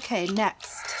 Okay,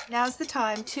 next. Now's the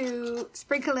time to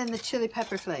sprinkle in the chili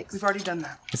pepper flakes. We've already done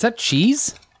that. Is that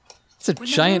cheese? It's a Well,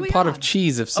 now giant what are we pot on? of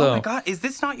cheese, if Oh so. my God, is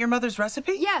this not your mother's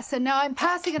recipe? Yes, and now I'm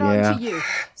passing it Yeah. on to you.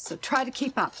 So try to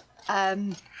keep up.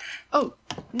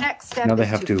 Next step Now they is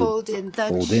have to to fold in the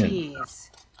fold in.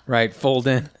 cheese. Right, fold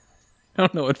in. I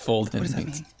don't know what fold in What does that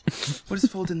means. mean? What does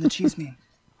fold in the cheese mean?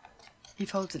 He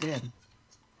folds it in.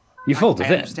 You fold I it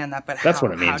in. understand that, but That's how?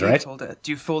 what it means, How do you right? fold it?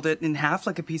 Do you fold it in half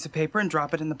like a piece of paper and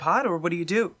drop it in the pot, or what do you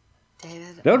do?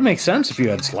 David. That would make sense if you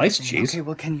had sliced cheese. Okay,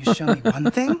 well, can you show me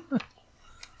one thing?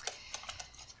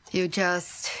 You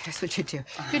just, here's what you do.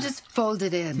 You just fold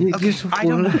it in. You Okay, just I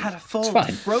don't know fold it in. how to It's fold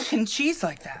fine. broken cheese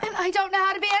like that. And I don't know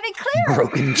how to be any clearer.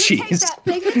 Broken you cheese. take that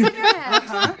thing that's in your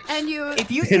hand, and you... If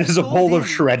you It said is a fold bowl of in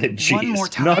shredded one cheese, more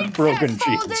time, not broken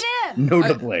fold cheese. it in.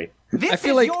 Notably. this I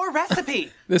feel is like your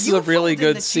recipe. This is You a really fold in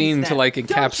the good cheese scene to then. like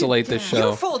encapsulate this dare. show.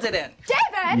 You fold it in.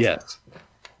 David! Yes.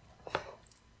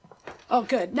 Oh,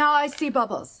 good. Now I see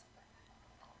bubbles.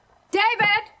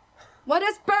 David! What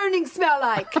does burning smell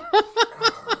like?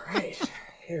 Right,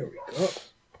 here we go.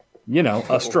 You know,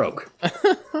 a stroke.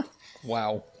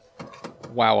 Wow.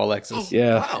 Wow, Alexis.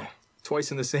 Yeah. Wow.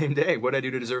 Twice in the same day. What'd I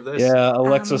do to deserve this? Yeah,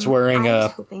 Alexis wearing I a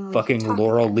was hoping we fucking could talk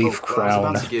laurel about leaf I was crown.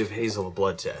 about to give Hazel a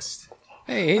blood test.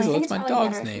 Hey, Well, I Hazel, think that's my it's probably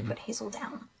dog's better if you name. put Hazel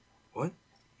down. What?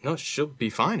 No, she'll be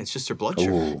fine. It's just her blood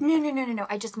sugar. Ooh. No.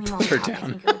 I just mean while we her talk, I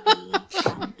down. think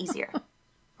it would be easier.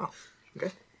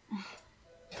 Okay.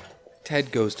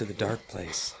 Ted goes to the dark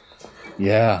place.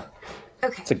 Yeah.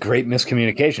 Okay. It's a great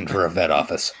miscommunication for a vet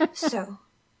office. So,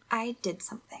 I did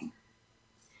something.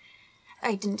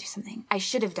 I didn't do something. I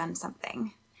should have done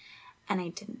something. And I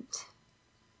didn't.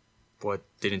 What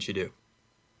didn't you do?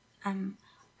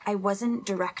 I wasn't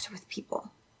direct with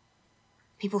people.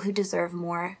 People who deserve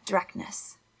more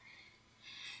directness.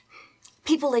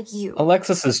 People like you.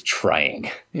 Alexis is trying.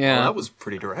 Yeah. Well, that was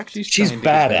pretty direct. She's trying to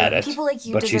bad get at better. it, People like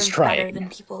you but deserve she's better trying. than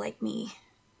people like me.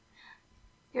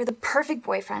 You're the perfect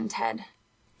boyfriend, Ted.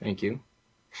 Thank you.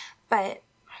 But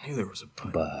I knew there was a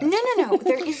but. But no.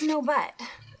 There is no but.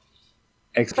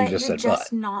 XQ But just you're said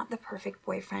just but. not the perfect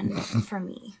boyfriend for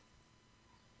me.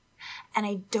 And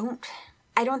I don't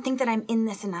think that I'm in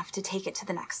this enough to take it to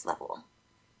the next level.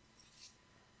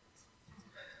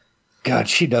 God,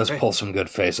 she does pull some good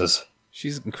faces.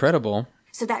 She's incredible.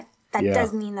 So that Yeah.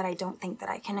 does mean that I don't think that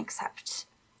I can accept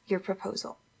your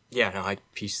proposal. Yeah, no, I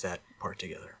pieced that part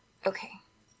together. Okay.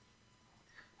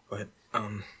 But,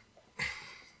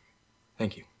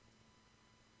 thank you.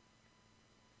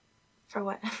 For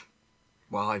what?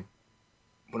 Well, I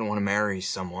wouldn't want to marry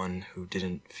someone who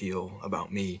didn't feel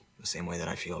about me the same way that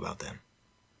I feel about them.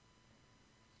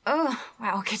 Oh,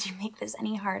 wow. Could you make this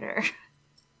any harder?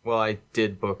 Well, I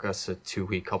did book us a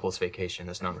 2-week couples vacation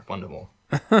that's non-refundable.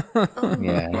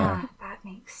 Yeah,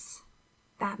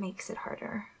 that makes it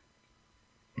harder.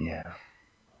 Yeah.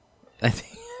 I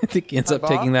think he ends Hi, up Bob.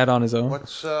 taking that on his own.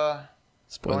 What's Spoiler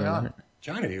going on? alert.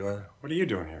 Johnny, what are you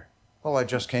doing here? Well, I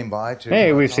just came by to.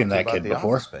 Hey, we've talk seen to you that about kid the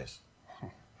before. office space.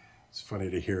 It's funny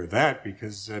to hear that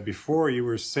because before you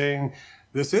were saying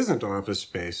this isn't office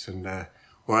space, and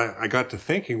well, I got to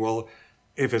thinking, well,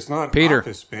 if it's not Peter.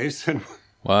 office space, then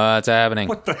What's happening?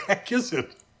 what the heck is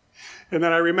it? And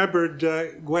then I remembered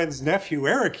Gwen's nephew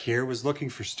Eric here was looking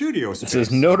for studio space. This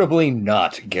is notably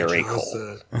not Gary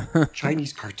Draws, Cole.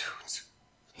 Chinese cartoons.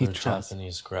 They're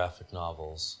Japanese graphic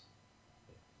novels.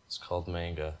 It's called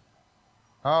manga.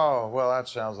 Oh, well, that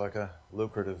sounds like a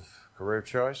lucrative career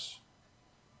choice.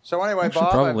 So anyway, Actually, Bob,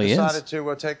 I've probably decided is.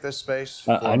 to take this space.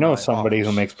 I for know my somebody who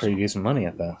office. makes pretty decent money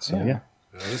at that, so yeah.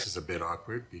 This is a bit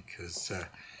awkward because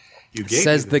you gave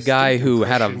Says me the the guy distinct who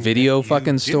had a impression video that you fucking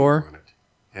didn't store. want it.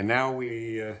 And now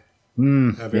we have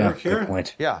Yeah, Eric here. good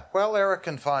point. Yeah, well, Eric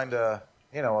can find a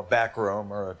back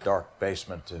room or a dark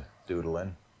basement to doodle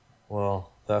in.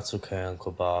 Well, that's okay,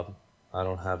 Uncle Bob. I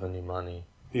don't have any money.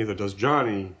 Neither does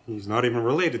Johnny. He's not even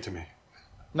related to me.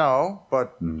 No,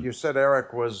 but you said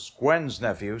Eric was Gwen's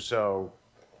nephew, so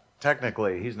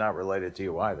technically he's not related to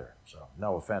you either. So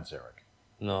no offense, Eric.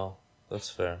 No, that's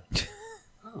fair.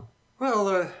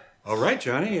 Well, all right,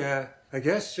 Johnny. I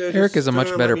guess Eric is a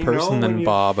much better let me know person when than you've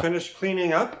Bob. Finished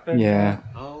cleaning up. And, Yeah.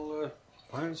 I'll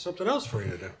find something else for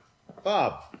you to do.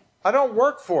 Bob, I don't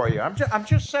work for you. I'm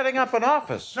just setting up an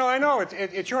office. No, I know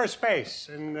it's your space,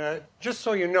 and just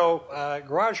so you know,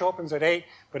 garage opens at 8.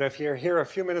 But if you're here a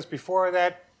few minutes before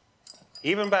that,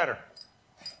 even better.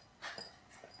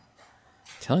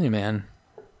 Telling you, man.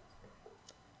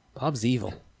 Bob's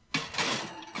evil.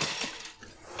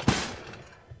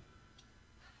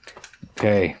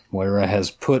 Okay, Moira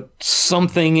has put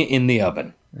something in the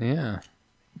oven. Yeah.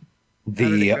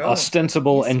 The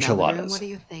ostensible Smell it, and enchiladas. what do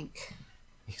you think?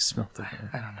 You smelled it.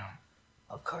 I don't know.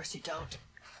 Of course you don't.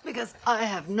 Because I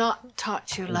have not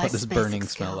taught you life What does basic burning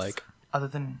skills. smell like? Other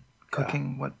than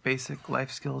cooking, what basic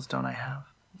life skills don't I have?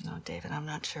 No, David, I'm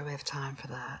not sure we have time for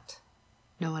that.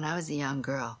 No, when I was a young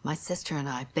girl, my sister and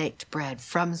I baked bread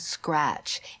from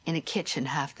scratch in a kitchen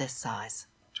half this size.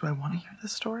 Do I want to hear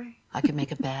this story? I could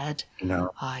make a bed.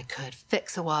 No. I could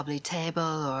fix a wobbly table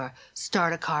or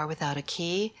start a car without a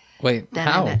key. Wait, Then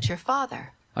how? I met your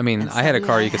father. I mean, And I had a suddenly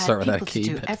car I you could had start without a people to key,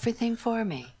 do but everything for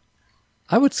me.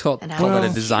 I would call And I that a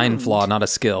was design assumed flaw, not a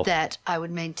skill. That I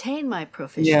would maintain my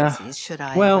proficiencies Yeah. should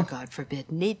I Well, ever, God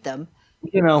forbid, need them.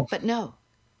 You know, But no.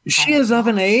 she is of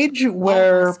an age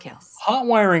where hot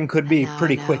wiring could be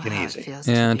pretty quick and easy.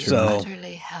 Yeah, to be true.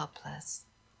 utterly helpless,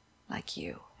 like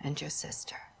you and your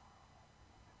sister.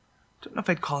 Don't know if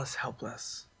I'd call us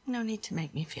helpless. No need to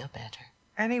make me feel better.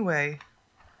 Anyway,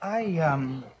 I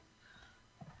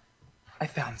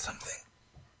found something.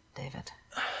 David,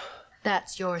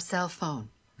 that's your cell phone.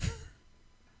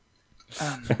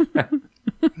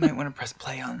 You might want to press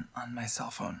play on my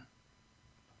cell phone.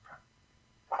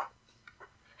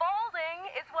 Folding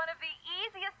is one of the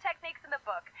easiest techniques in the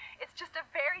book. It's just a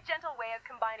very gentle way of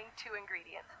combining two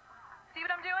ingredients. See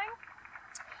what I'm doing?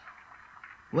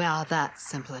 Well, that's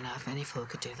simple enough. Any fool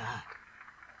could do that.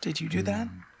 Did you do that?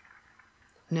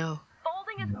 No.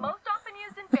 Folding is most often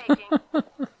used in baking.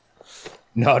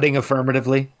 Nodding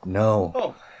affirmatively. No.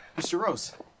 Oh, Mr.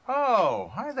 Rose.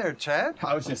 Oh, hi there, Ted.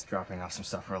 I was just dropping off some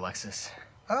stuff for Alexis.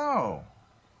 Oh.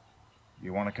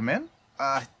 You want to come in?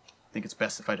 I think it's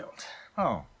best if I don't.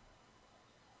 Oh.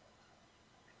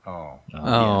 Oh.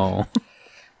 Oh.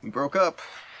 We broke up.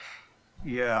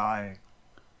 Yeah, I'm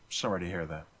sorry to hear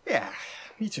that. Yeah,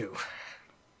 me too.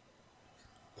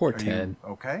 Poor Are Ted. you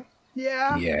okay?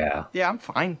 Yeah. Yeah. Yeah, I'm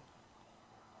fine.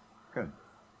 Good.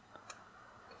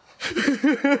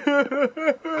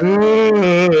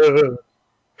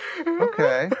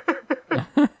 Okay.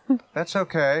 That's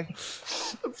okay.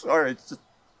 I'm sorry. It's just,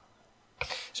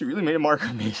 she really made a mark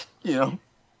on me, you know?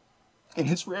 And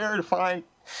it's rare to find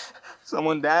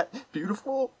someone that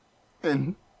beautiful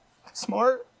and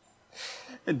smart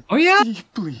and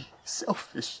deeply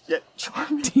selfish yet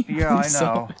charming. Yeah,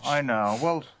 I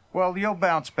know. Well, you'll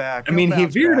bounce back. I mean, You'll he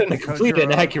bounce veered back into because complete you're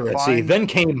a inaccuracy, fine then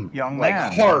came young like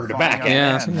man. hard Fine back young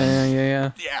at Yeah,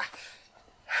 it. yeah.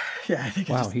 Yeah, I think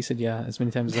I Wow, just he said yeah as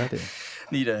many times as I did.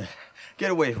 need to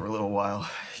get away for a little while,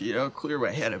 you know, clear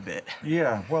my head a bit.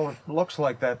 Yeah, well, it looks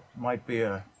like that might be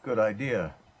a good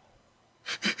idea.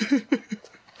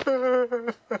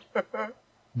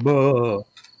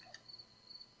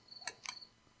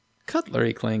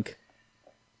 Cutlery clink.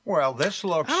 Well, this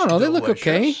looks I don't know, they look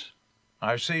okay. delicious.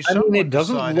 I see I someone mean, it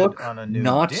doesn't decided look on a new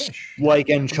not dish. like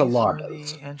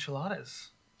enchiladas. The enchiladas.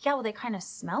 Yeah, well, they kind of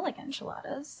smell like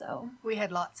enchiladas, so. We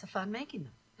had lots of fun making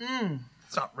them.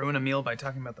 Let's not ruin a meal by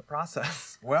talking about the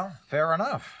process. Well, fair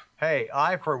enough. Hey,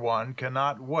 I, for one,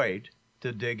 cannot wait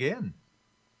to dig in.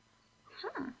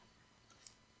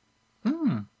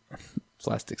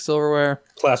 Plastic silverware.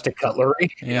 Plastic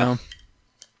cutlery. Yeah.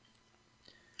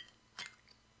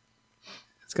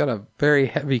 It's got a very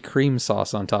heavy cream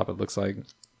sauce on top, it looks like.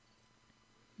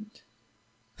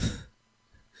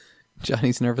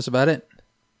 Johnny's nervous about it.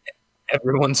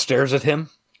 Everyone stares at him.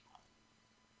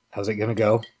 How's it gonna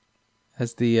go?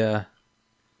 As the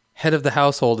head of the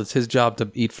household, it's his job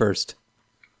to eat first.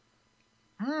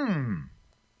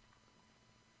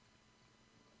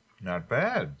 Not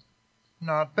bad.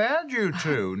 Not bad, you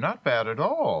two. Not bad at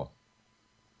all.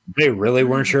 They really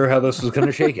weren't sure how this was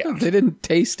gonna shake out. They didn't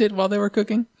taste it while they were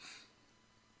cooking?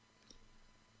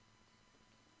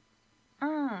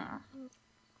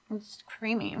 It's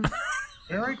creamy.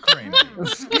 Very creamy.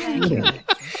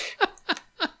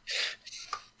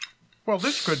 Well,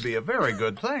 this could be a very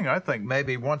good thing. I think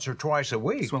maybe once or twice a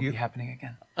week. This won't be happening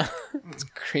again. It's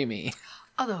creamy.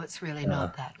 Although it's really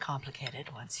not that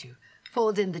complicated once you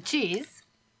fold in the cheese.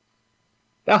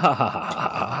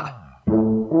 I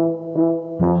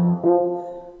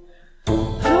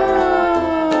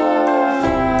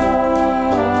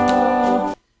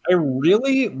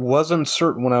really wasn't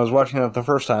certain when I was watching that the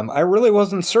first time. I really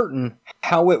wasn't certain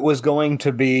how it was going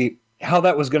to be, how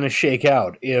that was going to shake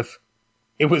out. If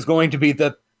it was going to be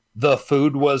that the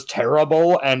food was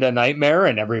terrible and a nightmare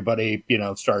and everybody,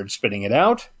 started spitting it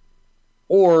out.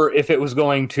 Or if it was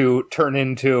going to turn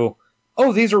into,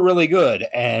 oh, these are really good.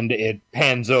 And it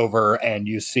pans over and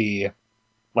you see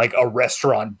like a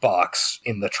restaurant box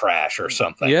in the trash or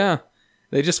something. Yeah.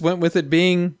 They just went with it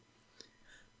being,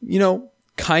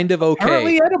 kind of okay.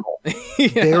 Apparently edible.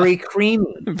 Yeah. Very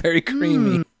creamy. Very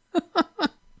creamy.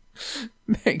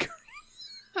 Very creamy.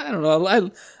 I don't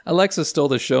know. Alexa stole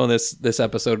the show in this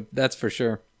episode. That's for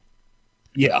sure.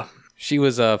 Yeah. She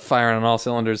was firing on all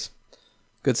cylinders.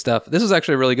 Good stuff. This was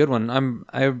actually a really good one.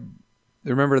 I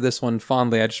remember this one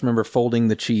fondly. I just remember folding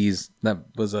the cheese. That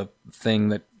was a thing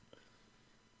that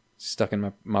stuck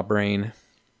in my brain.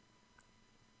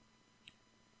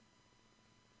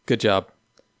 Good job.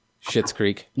 Schitt's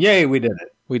Creek. Yay, we did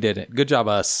it. We did it. Good job,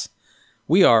 us.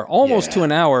 We are almost to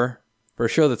an hour for a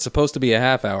show that's supposed to be a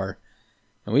half hour.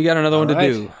 And we got another one to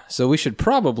do. So we should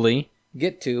probably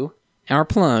get to our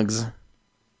plugs.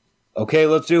 Okay,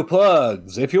 let's do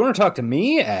plugs. If you want to talk to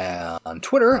me on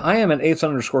Twitter, I am at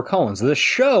 @8s_Collins. This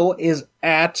show is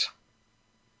at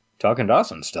Talking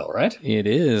Dawson still, right? It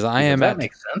is. That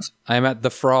makes sense. I am at The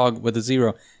Frog with a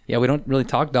 0. Yeah, we don't really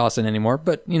talk Dawson anymore,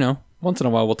 but, once in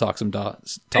a while we'll talk some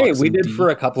Dawson. Hey, we did for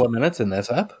a couple of minutes in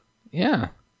this app. Yeah.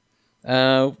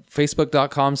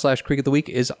 Facebook.com/Creek of the Week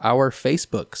is our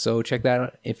Facebook. So check that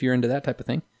out if you're into that type of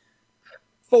thing.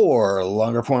 For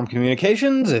longer form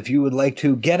communications, if you would like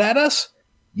to get at us,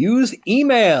 use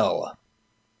email.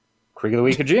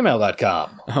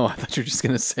 creekoftheweek@gmail.com. Oh, I thought you were just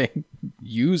going to say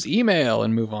use email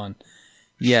and move on.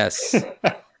 Yes.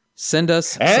 Send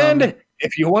us And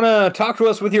if you want to talk to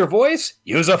us with your voice,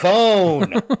 use a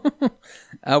phone.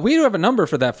 We do have a number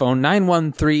for that phone,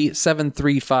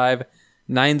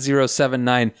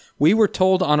 913-735-9079. We were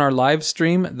told on our live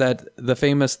stream that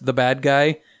the bad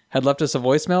guy had left us a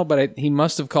voicemail, but he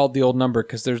must have called the old number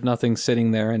because there's nothing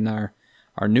sitting there in our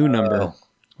new number,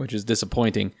 which is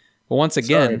disappointing. But once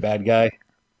again, sorry, bad guy.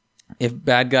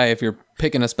 If you're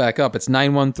picking us back up, it's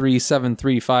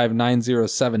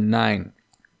 913-735-9079.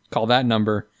 Call that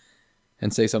number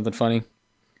and say something funny.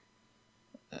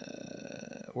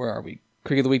 Where are we?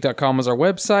 creekoftheweek.com is our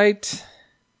website.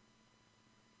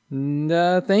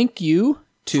 Thank you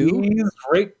to... Please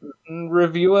rate and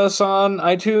review us on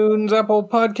iTunes, Apple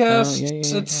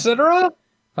Podcasts, etc.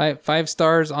 5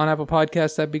 stars on Apple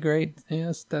Podcasts, that'd be great.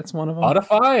 Yes, that's one of them.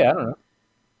 Spotify? I don't know.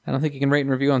 I don't think you can rate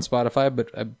and review on Spotify, but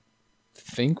I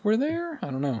think we're there? I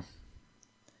don't know.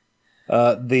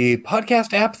 The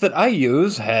podcast app that I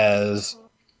use has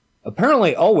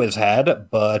apparently always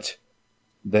had, but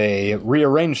they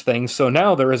rearranged things, so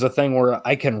now there is a thing where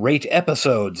I can rate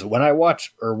episodes when I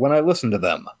watch or when I listen to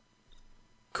them.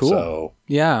 Cool. So,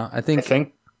 yeah, I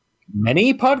think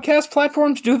many podcast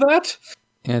platforms do that.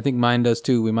 And I think mine does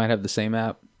too. We might have the same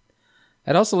app.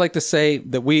 I'd also like to say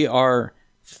that we are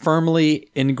firmly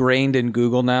ingrained in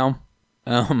Google now.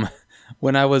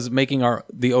 When I was making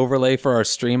the overlay for our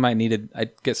stream, I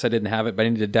guess I didn't have it, but I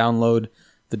needed to download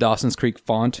the Dawson's Creek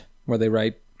font where they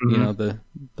write, the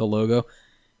logo.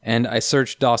 And I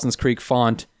searched Dawson's Creek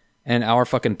font, and our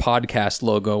fucking podcast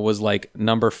logo was like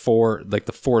number 4, like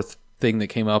the 4th thing that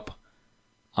came up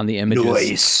on the images.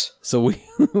 Nice. So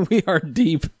we are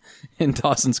deep in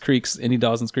Dawson's Creek's any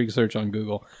Dawson's Creek search on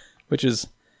Google, which is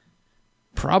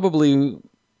probably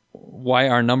why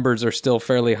our numbers are still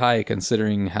fairly high,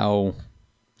 considering how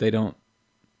they don't,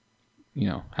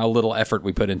 how little effort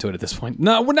we put into it at this point.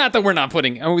 No, not that we're not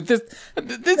putting. I mean,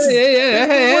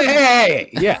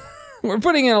 Yeah. We're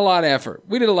putting in a lot of effort.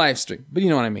 We did a live stream, but you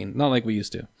know what I mean. Not like we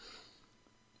used to.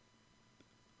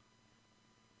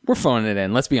 We're phoning it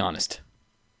in. Let's be honest.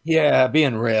 Yeah,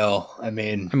 being real. I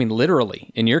mean,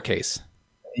 literally, in your case.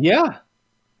 Yeah.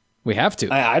 We have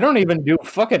to. I don't even do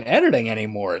fucking editing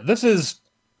anymore. This is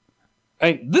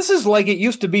like it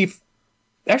used to be.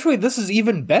 Actually, this is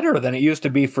even better than it used to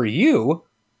be for you,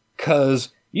 because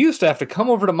you used to have to come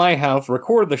over to my house,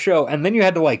 record the show, and then you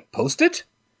had to, like, post it.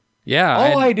 Yeah.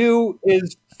 All I do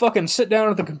is fucking sit down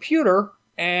at the computer,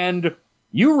 and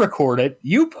you record it,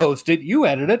 you post it, you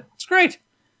edit it. It's great.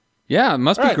 Yeah, it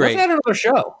must be great. Let's add another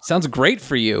show. Sounds great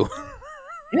for you.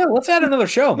 Yeah, let's add another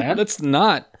show, man. Let's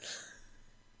not.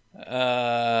 Fist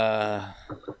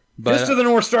of the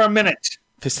North Star Minute.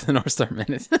 Fist of the North Star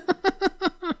Minute.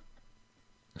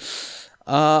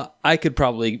 I could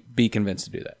probably be convinced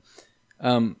to do that.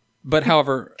 But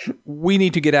however, we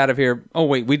need to get out of here. Oh,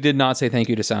 wait, we did not say thank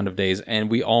you to Sound of Days, and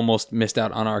we almost missed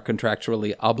out on our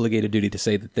contractually obligated duty to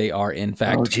say that they are, in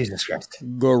fact, Jesus Christ,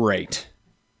 great.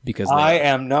 Because I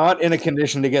am not in a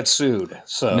condition to get sued.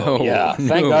 So,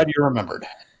 thank God you remembered.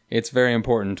 It's very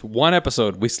important. One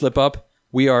episode, we slip up,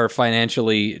 we are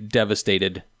financially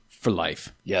devastated for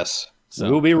life. Yes. So.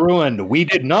 We'll be ruined. We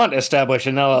did not establish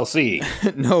an LLC.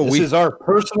 No, this is our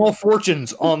personal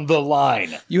fortunes on the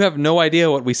line. You have no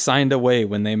idea what we signed away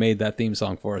when they made that theme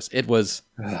song for us. It was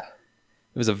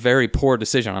a very poor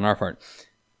decision on our part.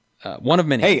 One of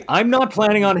many. Hey, I'm not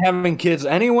planning on having kids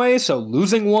anyway, so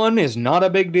losing one is not a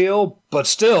big deal. But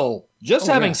still, just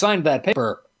having signed that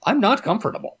paper, I'm not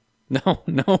comfortable. No,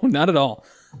 not at all.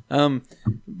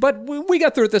 But we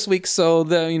got through it this week, so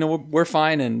we're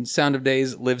fine, and Sound of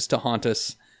Days lives to haunt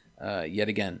us yet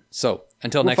again. So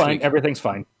until next week, everything's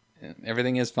fine.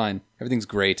 Everything is fine. Everything's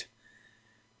great.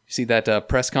 You see that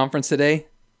press conference today?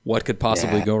 What could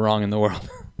possibly go wrong in the world?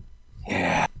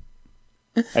 Yeah.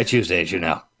 I choose to age you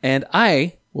now. And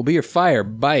I will be your fire.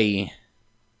 Bye.